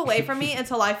 move away from me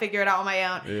until I figure it out on my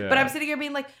own. Yeah. But I'm sitting here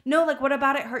being like, no, like, what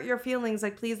about it hurt your feelings?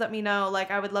 Like, please let me know. Like,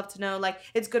 I would love to know. Like,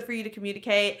 it's good for you to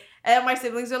communicate. And my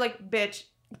siblings are like, bitch,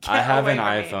 I have an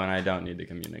iPhone. I don't need to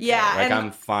communicate. Yeah. Like,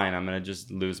 I'm fine. I'm going to just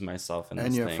lose myself in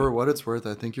this thing. For what it's worth,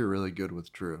 I think you're really good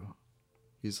with Drew.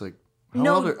 He's like,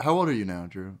 how old are you now,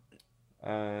 Drew?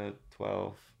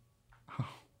 12.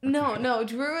 No,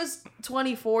 Drew is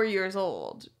 24 years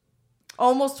old.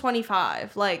 Almost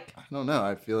 25. Like, I don't know.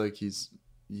 I feel like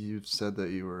you've said that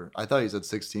you were, I thought you said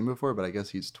 16 before, but I guess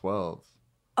he's 12.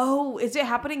 Oh, is it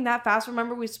happening that fast?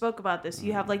 Remember we spoke about this.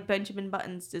 You have like Benjamin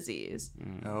Button's disease.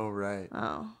 Oh, right.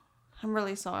 Oh, I'm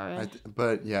really sorry.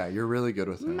 But yeah, you're really good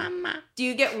with him. Mama. Do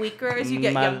you get weaker as you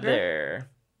get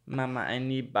younger? Mama, I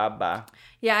need Baba.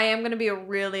 Yeah, I am going to be a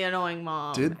really annoying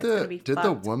mom. Did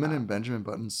the woman in Benjamin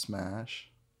Button smash?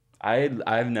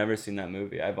 I've never seen that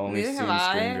movie. I've only seen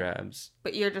screen grabs.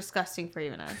 But you're disgusting for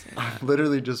even asking that. I'm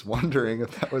literally just wondering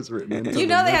if that was written into You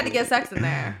know they had to get sex in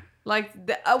there. Like,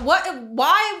 what?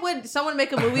 Why would someone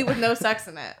make a movie with no sex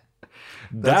in it?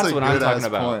 That's what I'm talking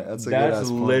about. That's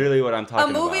literally what I'm talking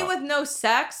about. A movie with no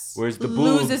sex Where's the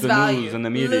boobs, the value. news, and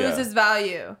the media? Loses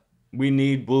value. We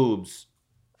need boobs.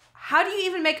 How do you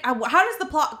even make... How does the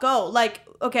plot go? Like,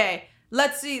 okay,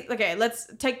 let's see. Okay, let's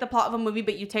take the plot of a movie,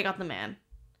 but you take out the man.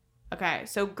 Okay,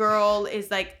 so girl is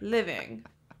like living.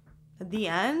 The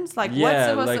end? Like what's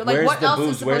supposed to like what else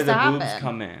is supposed to happen? Where do the boobs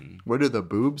come in? Where do the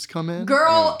boobs come in?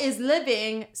 Girl is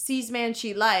living, sees man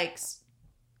she likes.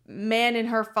 Man and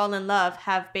her fall in love,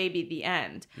 have baby, the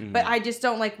end. Mm-hmm. But I just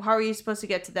don't like how are you supposed to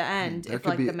get to the end there if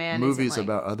could like be the man movies isn't,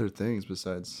 like... about other things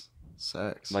besides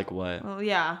sex. Like what? Well,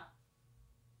 yeah.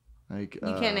 Like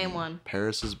you can't name one.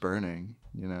 Paris is Burning,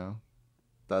 you know?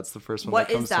 That's the first one what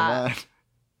that comes to mind.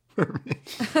 For me.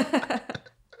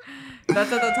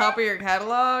 That's at the top of your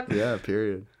catalog? Yeah,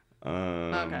 period.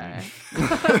 Okay.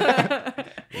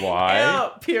 Why? Ew,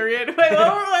 period. Wait,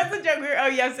 what's the joke?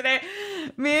 Yesterday,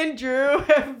 me and Drew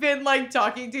have been like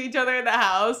talking to each other in the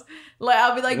house. Like,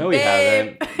 I'll be like, no,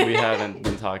 babe. We haven't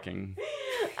been talking.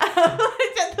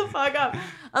 Shut the fuck up.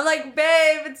 I'm like,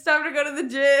 babe, it's time to go to the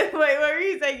gym. Wait, what were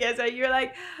you saying yesterday? You're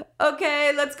like,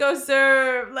 okay, let's go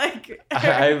serve. Like,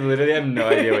 I literally have no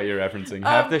idea what you're referencing.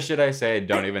 Half the shit I say, I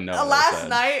don't even know. Last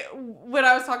night, when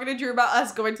I was talking to Drew about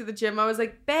us going to the gym, I was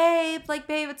like, babe,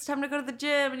 it's time to go to the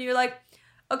gym. And you're like,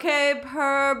 okay,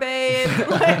 babe.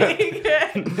 Like,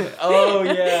 oh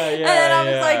yeah. And then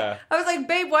I was like,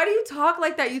 babe, why do you talk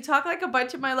like that? You talk like a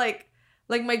bunch of my like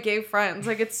my gay friends.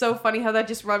 Like, it's so funny how that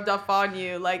just rubbed off on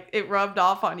you. Like, it rubbed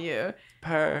off on you.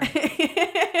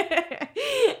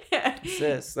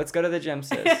 Sis, let's go to the gym,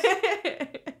 sis.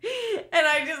 And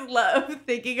I just love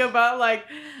thinking about like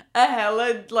a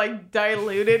hella like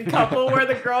diluted couple where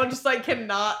the girl just like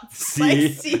cannot see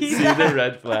the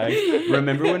red flag.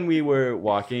 Remember when we were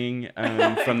walking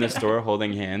from the store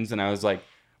holding hands and I was like,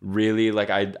 really,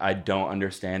 like I don't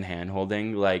understand hand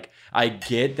holding. Like I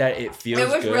get that it feels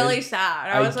good. It was really sad.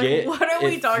 I was like, what are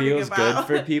we talking about? It feels good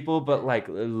for people, but like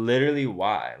literally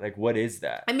why? Like what is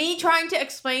that? And me trying to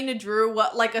explain to Drew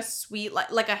what like a sweet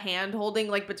like a hand holding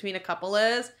like between a couple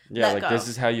is. Yeah, like this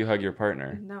is how you hug your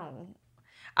partner. No.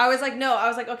 I was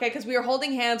like, okay, because we were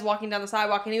holding hands walking down the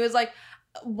sidewalk and he was like,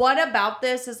 what about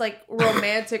this is like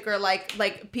romantic or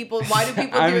like people, why do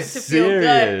people do it to feel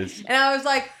good? And I was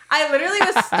like, I literally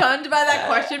was stunned by that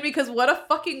question because what a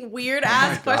fucking weird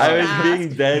ass question I was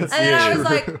being dead serious. And then I was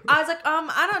like,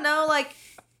 I don't know, like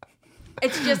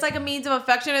it's just like a means of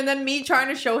affection. And then me trying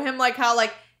to show him like how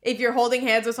like if you're holding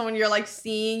hands with someone you're like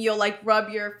seeing, you'll like rub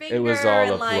your finger. It was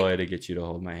all a ploy to get you to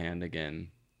hold my hand again.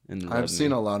 and love I've seen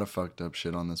me. a lot of fucked up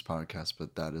shit on this podcast,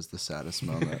 but that is the saddest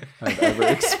moment I've ever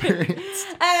experienced.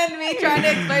 And me trying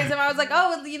to explain to him, I was like,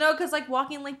 oh, you know, because like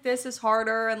walking like this is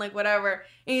harder and like whatever.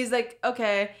 And he's like,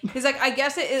 okay. He's like, I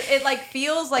guess it like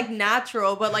feels like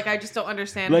natural, but like I just don't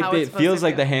understand Like how it it's feels supposed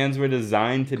like to the feel. hands were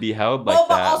designed to be held like Well,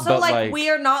 but that. also like we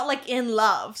are not like in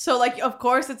love, so like of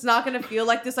course it's not gonna feel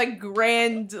like this like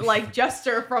grand like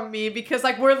gesture from me because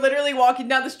like we're literally walking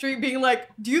down the street being like,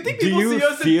 do you think Do people you see us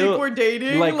and feel think we're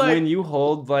dating? like when you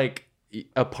hold like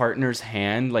a partner's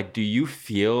hand, like do you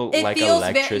feel It like feels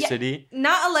electricity?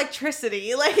 not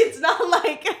electricity, like it's not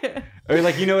like Or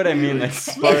like you know what I mean, like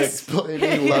sparks.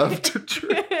 Explaining love to Drew.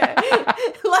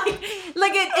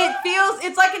 like it feels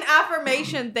it's like an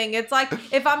affirmation thing. It's like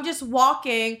if I'm just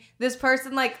walking, this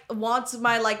person like wants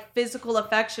my like physical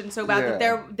affection so bad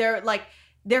that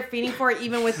they're feeding for it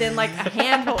even within like a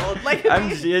handhold. Like I'm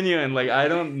genuine. Like I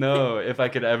don't know if I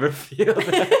could ever feel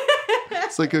that.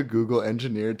 It's like a Google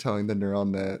engineer telling the neural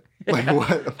net like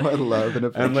what love and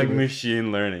affection. I'm like is.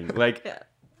 machine learning. Like Yeah.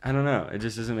 I don't know. It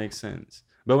just doesn't make sense.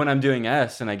 But when I'm doing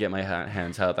S and I get my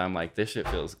hands held, I'm like, this shit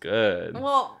feels good.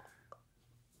 Well,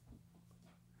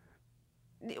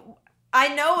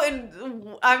 I know,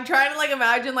 and I'm trying to like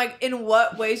imagine like in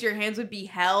what ways your hands would be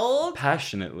held.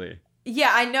 Passionately.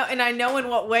 Yeah, I know, and I know in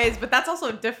what ways, but that's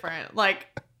also different. Like,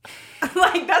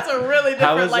 like that's a really different.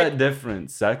 How is like, that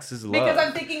different? Sex is love. because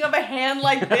I'm thinking of a hand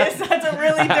like this. That's a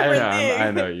really different thing.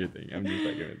 I know what you're thinking. I'm just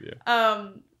fucking with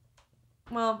you.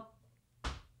 Well,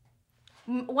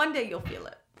 one day you'll feel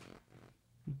it.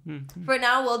 For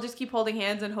now, we'll just keep holding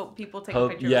hands and hope people take a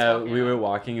picture. Yeah, of us walking we were out.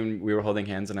 walking and we were holding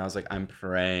hands, and I was like, I'm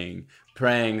praying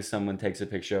someone takes a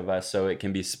picture of us so it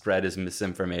can be spread as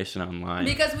misinformation online.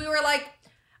 Because we were like,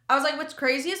 I was like, what's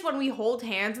crazy is when we hold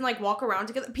hands and like walk around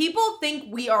together, people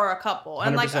think we are a couple.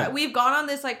 And like 100%. we've gone on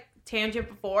this like tangent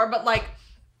before, but like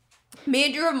me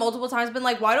and Drew have multiple times been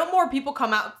like, why don't more people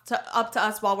come up to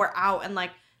us while we're out and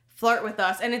like flirt with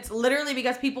us? And it's literally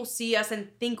because people see us and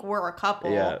think we're a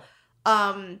couple. Yeah.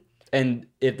 And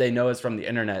if they know us from the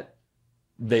internet,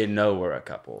 they know we're a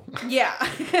couple. Yeah.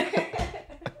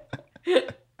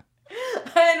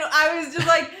 And I was just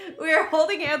like, we were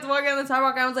holding hands walking on the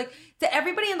sidewalk. And I was like, to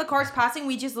everybody in the cars passing,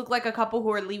 we just look like a couple who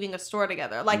are leaving a store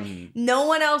together. Like, no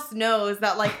one else knows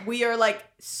that, like, we are, like,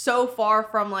 so far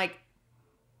from, like,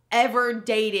 ever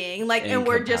dating. Like, and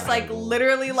we're just, like, Incompatible.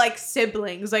 literally, like,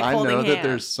 siblings, like, I holding know hands. that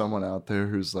there's someone out there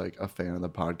who's like a fan of the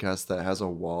podcast that has a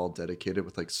wall dedicated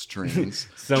with like strings,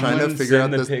 trying to Someone figure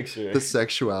out send the picture. the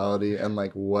sexuality and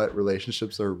like what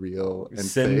relationships are real and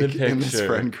Send the fake picture. in this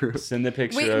friend group. Send the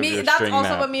picture of your That's string also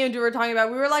map. what me and Drew were talking about.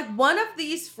 We were like, one of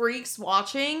these freaks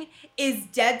watching is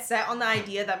dead set on the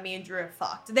idea that me and Drew have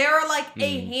fucked. There are like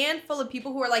a handful of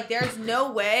people who are like, there's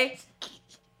no way.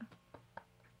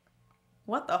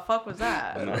 What the fuck was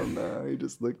that? I don't know. He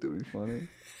just looked at me funny.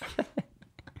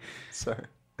 Sorry.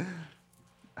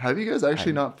 Have you guys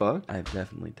actually not fucked? I've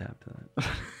definitely tapped that.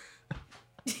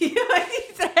 he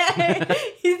said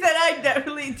I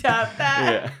definitely tapped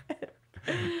that.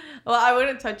 Yeah. Well, I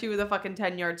wouldn't touch you with a fucking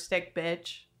 10-yard stick,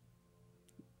 bitch.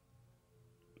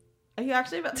 Are you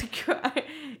actually about to cry?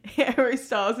 Harry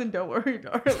Styles and Don't Worry,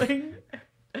 Darling.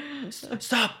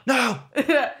 Stop! No!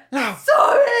 No!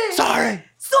 Sorry! Sorry!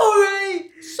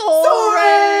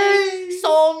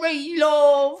 Sorry,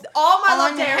 love. All my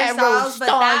love to Harry Harry Styles, but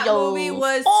that Styles. movie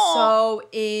was Oh. so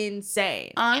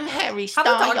insane. I'm Harry Have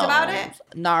Styles. we talked about it?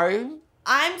 No.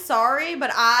 I'm sorry,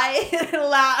 but I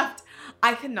laughed.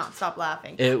 I could not stop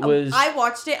laughing. It was- I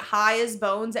watched it high as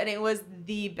bones, and it was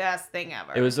the best thing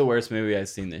ever. It was the worst movie I've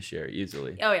seen this year,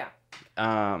 easily. Oh yeah.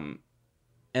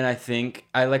 And I think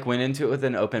I like went into it with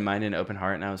an open mind and open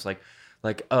heart, and I was like,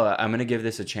 oh, I'm gonna give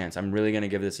this a chance. I'm really gonna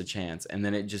give this a chance, and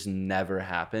then it just never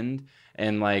happened,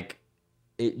 and like,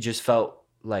 it just felt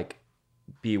like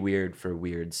be weird for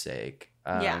weird's sake.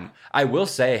 Yeah. I will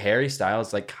say Harry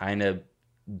Styles like kind of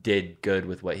did good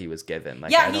with what he was given.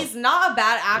 Like, Yeah, I don't- he's not a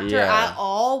bad actor Yeah. at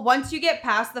all. Once you get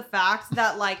past the fact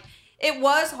that like it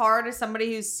was hard as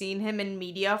somebody who's seen him in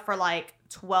media for like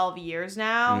 12 years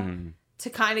now. Mhm. To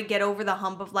kind of get over the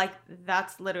hump of like,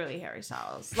 that's literally Harry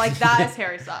Styles. Like that is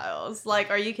Harry Styles.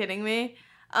 Like, are you kidding me?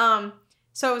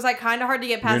 So it was like kind of hard to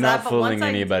get past You're that. not But fooling once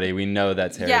anybody. We know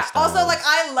that's Harry yeah. Styles. Also, like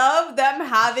I love them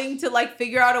having to like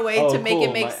figure out a way to make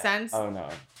it make sense. Oh no.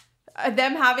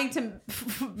 Them having to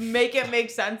make it make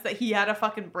sense that he had a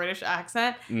fucking British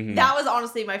accent. Mhm. That was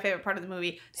honestly my favorite part of the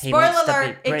movie. He Spoiler wants to be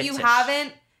alert, if you British.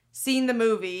 haven't seen the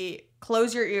movie,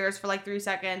 close your ears for like 3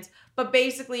 seconds. But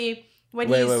basically, when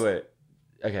Wait.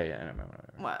 Okay, yeah, never mind.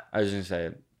 What? I was gonna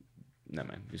say, never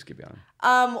mind. Just keep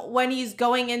going. When he's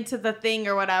going into the thing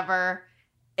or whatever,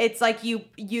 it's like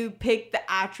you pick the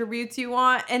attributes you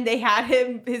want, and they had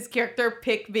his character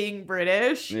pick being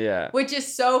British. Yeah. Which is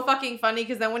so fucking funny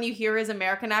because then when you hear his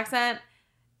American accent,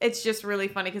 it's just really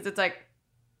funny because it's like,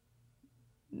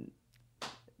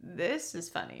 this is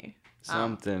funny.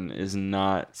 Something is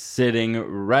not sitting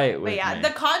right with But yeah, me. the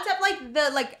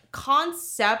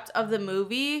concept of the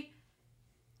movie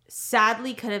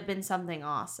sadly could have been something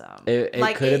awesome. It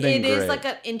could have been It is great. like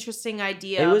an interesting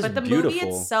idea, It was but the movie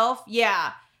beautiful. itself,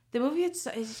 the movie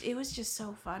it was just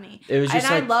so funny. It was just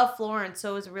and like- I love Florence,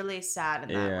 so it was really sad in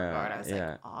that Yeah, regard. I was yeah.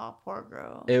 like, oh, poor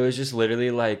girl. It was just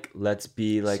literally like, let's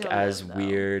be like Chill, as though.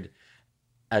 weird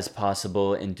as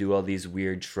possible and do all these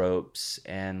weird tropes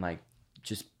and like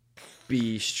just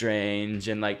be strange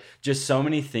and like just so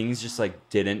many things just like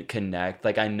didn't connect.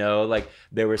 Like I know like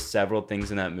there were several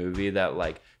things in that movie that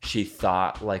like she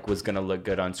thought like was gonna look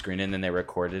good on screen and then they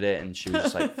recorded it and she was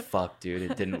just like, fuck dude,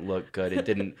 it didn't look good.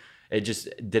 It just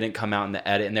didn't come out in the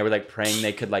edit, and they were like praying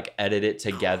they could like edit it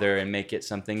together and make it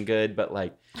something good, but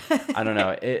like I don't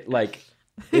know, it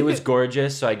was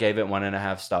gorgeous, so I gave it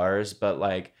 1.5 stars, but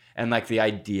like, and like the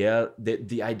idea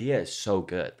is so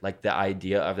good. Like the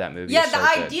idea of that movie is so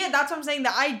good. That's what I'm saying.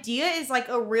 The idea is like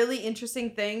a really interesting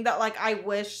thing that like I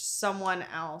wish someone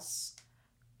else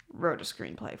wrote a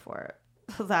screenplay for it.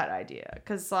 That idea.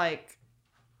 Because like,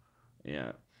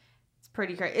 Yeah. it's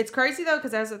pretty crazy. It's crazy though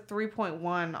because it has a 3.1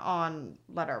 on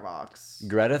Letterboxd.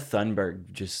 Greta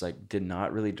Thunberg just like did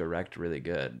not really direct really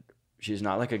good. She's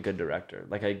not like a good director.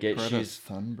 Like I get Greta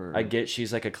Thunberg.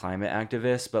 she's like a climate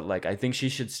activist, but like I think she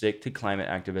should stick to climate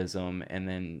activism and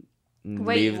then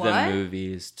leave what? the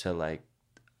movies to like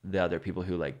the other people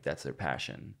who like that's their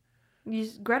passion.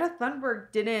 Greta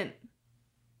Thunberg didn't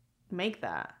make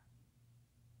that.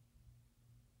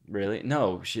 Really?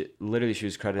 No, she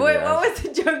was credited. Wait, as... what was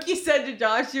the joke you said to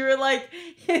Josh? You were like,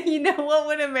 you know what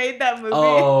would have made that movie?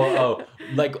 Oh,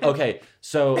 like okay.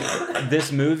 So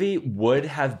this movie would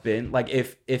have been like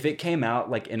if it came out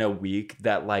like in a week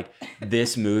that like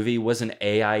this movie was an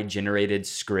AI generated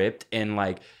script and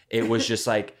like it was just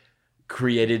like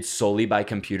created solely by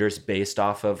computers based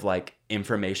off of like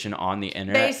information on the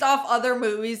internet. Based off other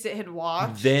movies it had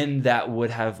watched. Then that would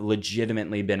have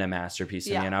legitimately been a masterpiece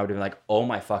to me, and I would have been like, oh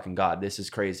my fucking god, this is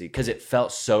crazy, because it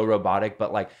felt so robotic.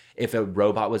 But like if a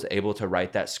robot was able to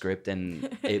write that script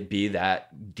and it be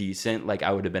that decent, like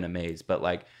I would have been amazed. But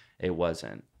like it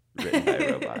wasn't written by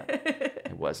a robot.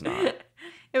 It was not.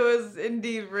 It was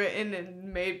indeed written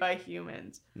and made by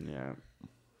humans. Yeah.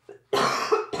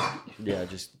 Yeah,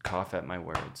 just cough at my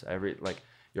words.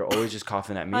 You're always just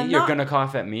coughing at me. You're gonna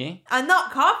cough at me. I'm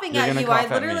not coughing You're at gonna you. cough I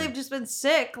at literally me. have just been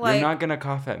sick. Like You're not gonna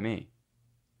cough at me.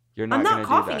 You're not I'm gonna not do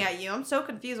coughing that. at you. I'm so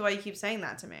confused why you keep saying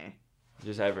that to me.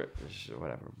 Just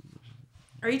whatever.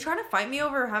 Are you trying to fight me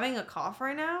over having a cough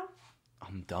right now?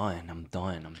 I'm done.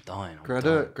 Greta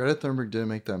Thunberg didn't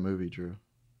make that movie, Drew.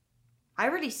 I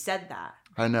already said that.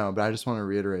 I know, but I just want to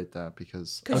reiterate that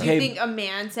because Because Okay. you think a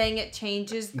man saying it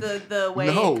changes the way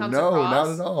no, it comes no, across?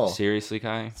 not at all. Seriously,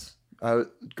 Kai?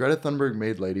 Greta Thunberg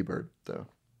made Lady Bird, though.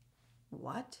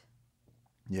 What?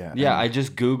 Yeah. Yeah, and I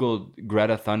just Googled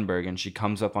Greta Thunberg and she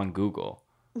comes up on Google.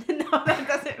 No, that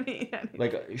doesn't mean anything.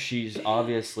 Like she's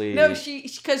obviously No,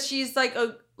 because she's like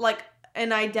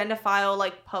an identifiable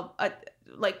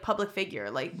public figure.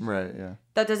 Like Right. Yeah.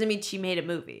 that doesn't mean she made a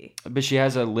movie. but she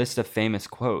has a list of famous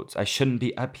quotes. I shouldn't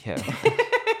be up here.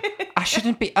 I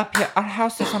shouldn't be up here. Our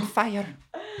house is on fire.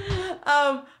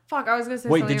 Fuck, I was gonna say.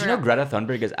 Wait, something did you know around- Greta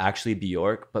Thunberg is actually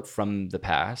Bjork, but from the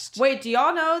past? Wait, do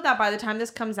y'all know that by the time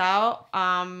this comes out,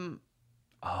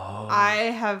 Oh. I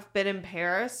have been in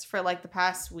Paris for like the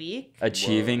past week.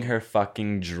 Achieving her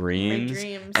fucking dreams,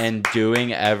 dreams. and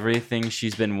doing everything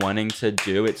she's been wanting to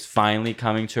do. It's finally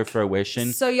coming to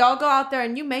fruition. So y'all go out there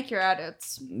and you make your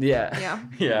edits. Yeah. Yeah.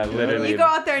 Yeah, literally. You go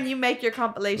out there and you make your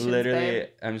compilations, Literally, babe.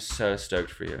 I'm so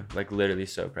stoked for you. Like, literally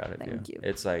so proud of Thank you.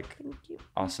 It's like Thank you.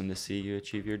 awesome to see you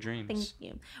achieve your dreams. Thank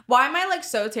you. Why am I like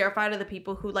so terrified of the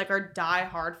people who like are die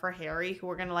hard for Harry, who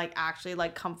are gonna like actually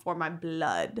like come for my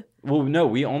blood? Well, no,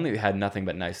 we only had nothing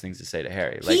but nice things to say to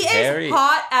Harry. Like, He is Harry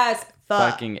hot as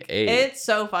fuck. fucking ate. It's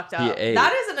so fucked up. ate.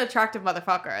 That is an attractive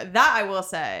motherfucker. That I will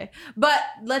say. But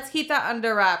let's keep that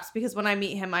under wraps because when I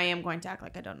meet him, I am going to act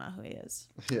like I don't know who he is.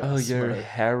 Yeah, Oh, you're smart.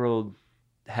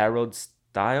 Harold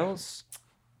Styles?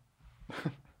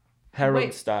 Harold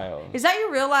Wait, Styles. Is that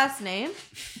your real last name?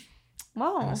 I'm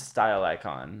Whoa. a style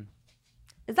icon.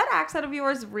 Is that accent of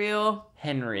yours real?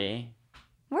 Henry.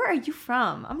 Where are you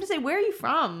from? I'm gonna say, where are you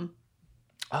from?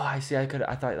 Oh, I see. I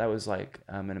thought that was like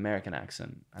an American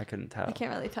accent. I couldn't tell. I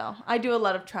can't really tell. I do a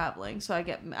lot of traveling, so I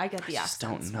get the accents.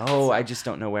 I just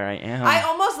don't know where I am. I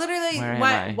almost literally Where am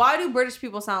went, I? why do British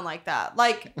people sound like that?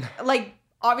 Like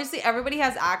obviously everybody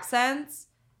has accents,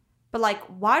 but like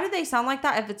why do they sound like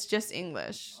that if it's just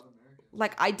English?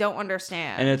 Like I don't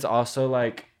understand. And it's also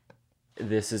like,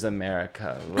 this is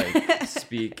America. Like,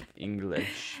 speak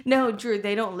English. No, Drew,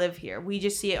 they don't live here. We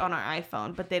just see it on our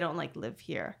iPhone, but they don't like live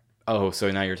here. Oh, so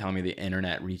now you're telling me the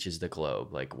internet reaches the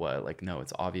globe? Like what? Like no,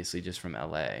 it's obviously just from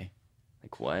LA.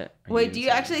 Like what? Wait, do you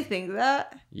actually think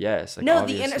that? Yes. Like, No,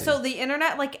 obviously. so the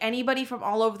internet, like anybody from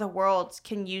all over the world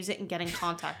can use it and get in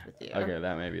contact with you. Okay,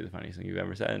 that may be the funniest thing you've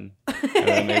ever said.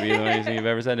 That may be the funniest thing you've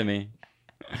ever said to me.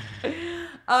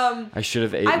 I should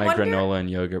have ate my granola and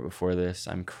yogurt before this.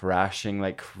 I'm crashing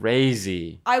like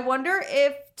crazy. I wonder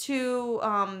if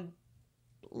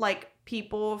like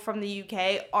people from the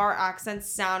UK, our accents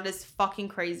sound as fucking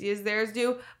crazy as theirs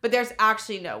do, but there's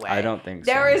actually no way. I don't think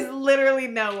so. There is literally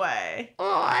no way.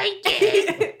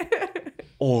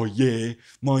 Oh yeah,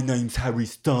 my name's Harry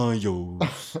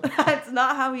Styles. That's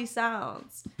not how he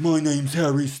sounds. My name's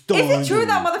Harry Styles. Is it true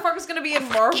that motherfucker's gonna be in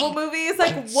Marvel movies?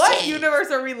 Like, what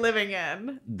universe are we living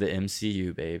in? The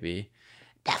MCU, baby.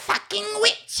 The fucking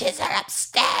witches are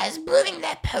upstairs brewing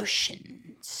their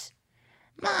potions.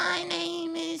 My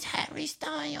name is Harry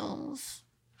Styles.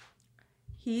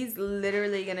 He's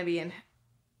literally gonna be in...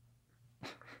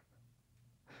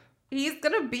 He's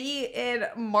gonna be in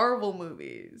Marvel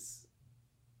movies.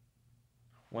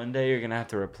 One day you're gonna have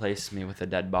to replace me with a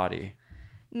dead body.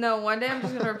 No, one day I'm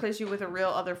just gonna replace you with a real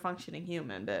other functioning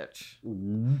human, bitch.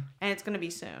 And it's gonna be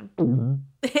soon.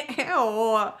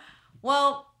 Ew.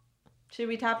 Well, should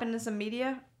we tap into some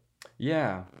media?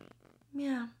 Yeah.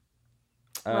 Yeah.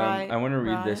 I want to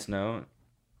read right. this note.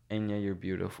 Enya, you're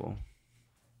beautiful.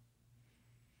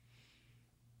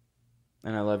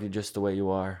 And I love you just the way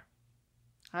you are.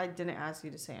 I didn't ask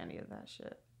you to say any of that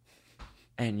shit.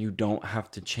 And you don't have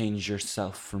to change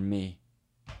yourself for me.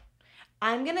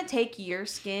 I'm gonna take your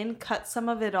skin, cut some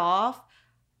of it off,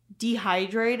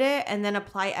 dehydrate it, and then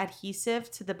apply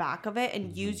adhesive to the back of it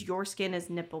and use your skin as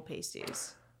nipple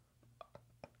pasties.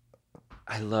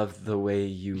 I love the way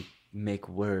you make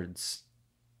words.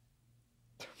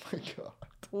 Oh my god.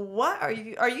 What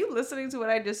are you listening to what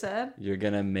I just said? You're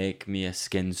gonna make me a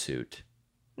skin suit.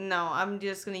 No, I'm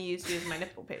just gonna use you as my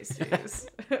nipple pasties.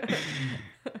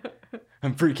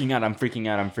 I'm freaking out. I'm freaking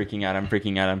out. I'm freaking out. I'm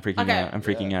freaking out. I'm freaking Okay. out. I'm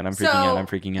freaking out. I'm freaking out. I'm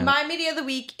freaking out. My media of the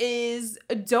week is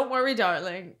Don't Worry,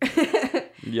 Darling.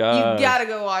 Yeah. You gotta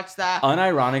go watch that.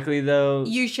 Unironically, though,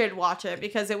 You should watch it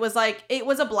because it was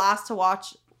a blast to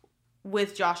watch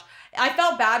with Josh. I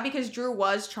felt bad because Drew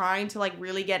was trying to like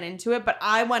really get into it, but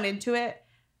I went into it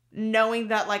knowing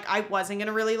that like I wasn't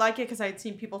gonna really like it because I had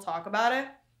seen people talk about it.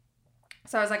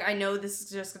 So I was like, I know this is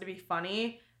just gonna be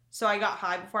funny. So I got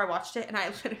high before I watched it, and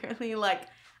I literally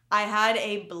I had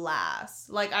a blast.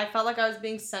 Like I felt like I was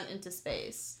being sent into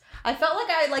space. I felt like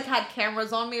I had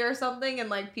cameras on me or something, and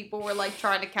like people were like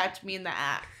trying to catch me in the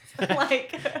act.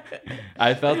 Like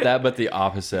I felt that, but the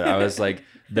opposite. I was like,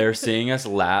 they're seeing us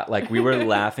laugh. Like we were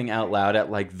laughing out loud at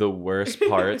like the worst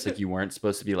parts. Like you weren't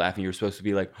supposed to be laughing. You were supposed to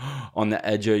be like on the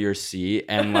edge of your seat,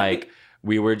 and like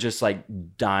we were just like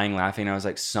dying laughing. I was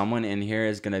like, someone in here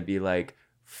is gonna be like,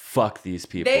 fuck these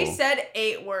people. They said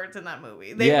 8 words in that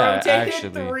movie. They Yeah, rotated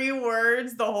actually. 3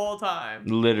 words the whole time.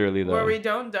 Literally though. Worry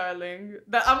don't, darling.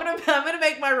 I'm gonna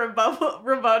make my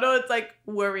rebuttal. It's like,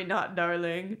 worry not,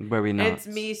 darling. Worry not. It's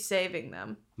me saving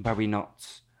them. Worry not.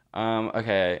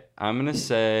 Okay, I'm gonna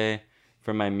say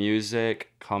for my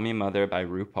music, Call Me Mother by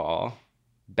RuPaul,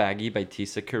 Baggy by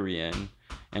Tisa Korean,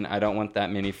 and I Don't Want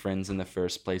That Many Friends in the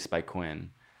First Place by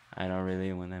Quinn. I don't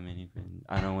really want that many friends.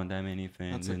 I don't want that many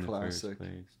friends That's a in the classic. first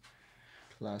place.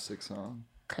 Classic song.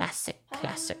 Classic.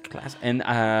 And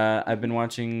I've been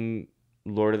watching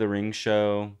Lord of the Rings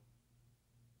show.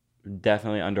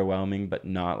 Definitely underwhelming, but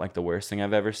not like the worst thing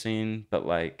I've ever seen. But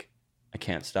like, I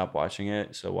can't stop watching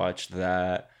it, so watch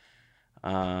that.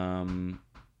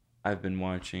 I've been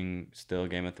watching still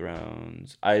Game of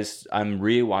Thrones. I'm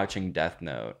rewatching Death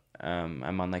Note.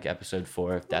 I'm on like episode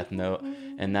 4 of Death Note,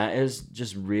 and that is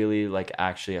just really like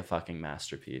actually a fucking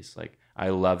masterpiece. Like I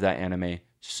love that anime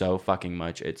so fucking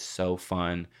much. It's so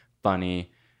fun,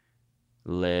 funny,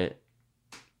 lit,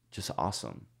 just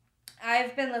awesome.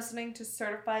 I've been listening to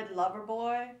Certified Lover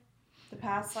Boy the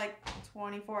past like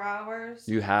 24 hours.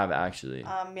 You have actually.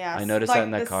 Yeah. I noticed like, that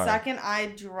in that car. The second I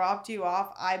dropped you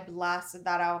off, I blasted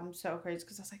that album so crazy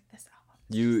because I was like, this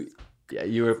album.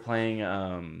 You were playing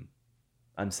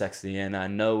I'm Sexy and I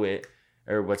Know It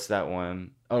Or what's that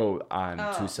one? Oh, I'm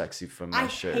too Oh. sexy for my I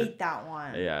shirt. hate that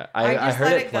one. Yeah, I I just heard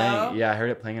let it it playing. go. Yeah, I heard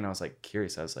it playing, and I was like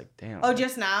curious. I was like, damn. Oh,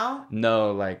 just now?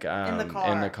 no, like In the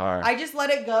car. In the car. I just let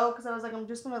it go because I was like, I'm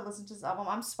just gonna listen to this album.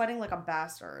 I'm sweating like a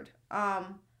bastard.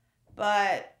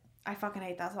 But I fucking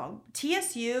hate that song.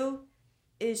 TSU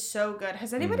is so good.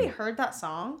 Has anybody heard that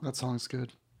song? That song's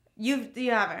good. You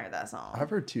haven't heard that song. I've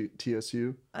heard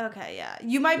TSU. Okay, yeah.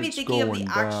 You might be It's thinking of going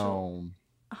the actual. down.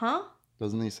 Huh?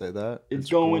 Doesn't he say that?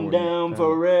 it's going down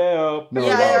for real. No,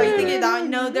 Yeah, no, are you no. thinking that?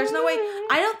 No, there's no way.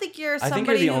 I don't think you're I somebody think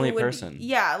you're the who only would, person.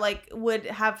 Yeah, like would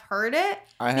have heard it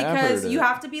I have because heard you it.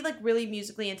 have to be like really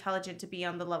musically intelligent to be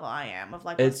on the level I am of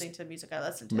like It's- listening to music I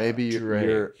listen to. Maybe Drake.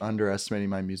 you're underestimating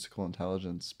my musical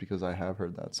intelligence because I have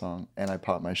heard that song and I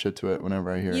pop my shit to it whenever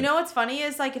I hear it. You know what's funny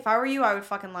is like if I were you, I would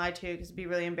fucking lie too because it'd be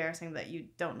really embarrassing that you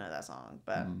don't know that song.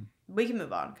 But we can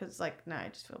move on because like no, I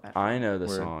just feel bad. I know the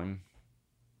Word. song,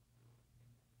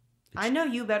 I know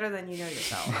you better than you know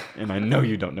yourself. and I know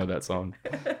you don't know that song.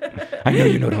 I know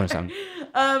you know the song.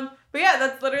 But yeah,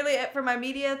 that's literally it for my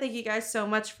media. Thank you guys so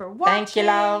much for watching. Thank you,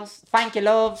 loves. Thank you,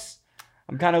 loves.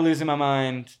 I'm kind of losing my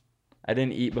mind. I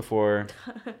didn't eat before.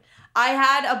 I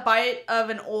had a bite of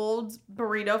an old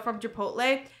burrito from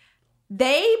Chipotle.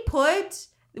 They put,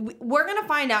 we're going to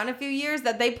find out in a few years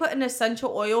that they put an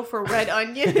essential oil for red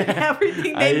onion in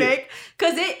everything they make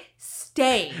because it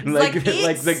stains. Like it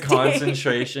the stains.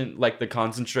 concentration, like the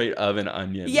concentrate of an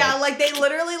onion. Yeah, like they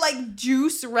literally like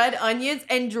juice red onions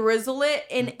and drizzle it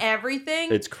in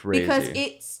everything. It's crazy. Because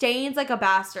it stains like a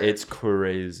bastard. It's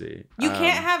crazy. You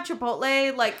can't have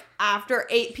Chipotle like after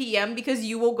 8 p.m. because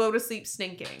you will go to sleep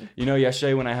stinking. You know,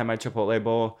 yesterday when I had my Chipotle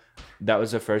bowl, that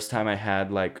was the first time I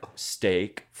had like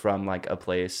steak from like a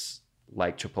place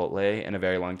like Chipotle in a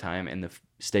very long time, and the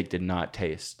steak did not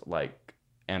taste like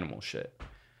animal shit.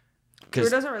 Drew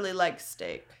doesn't really like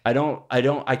steak. I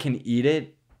can eat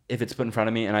it if it's put in front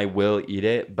of me, and I will eat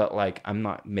it, but like I'm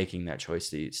not making that choice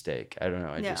to eat steak. I don't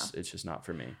know. It's just not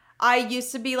for me. I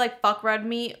used to be like fuck red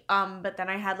meat, but then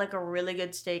I had like a really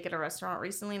good steak at a restaurant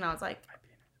recently, and I was like,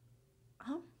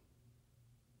 oh,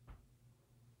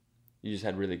 You just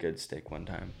had really good steak one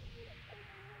time.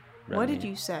 what did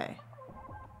you say?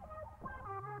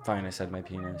 Fine, I said my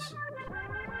penis.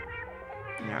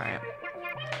 All right,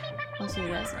 I'll see you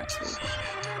guys next week.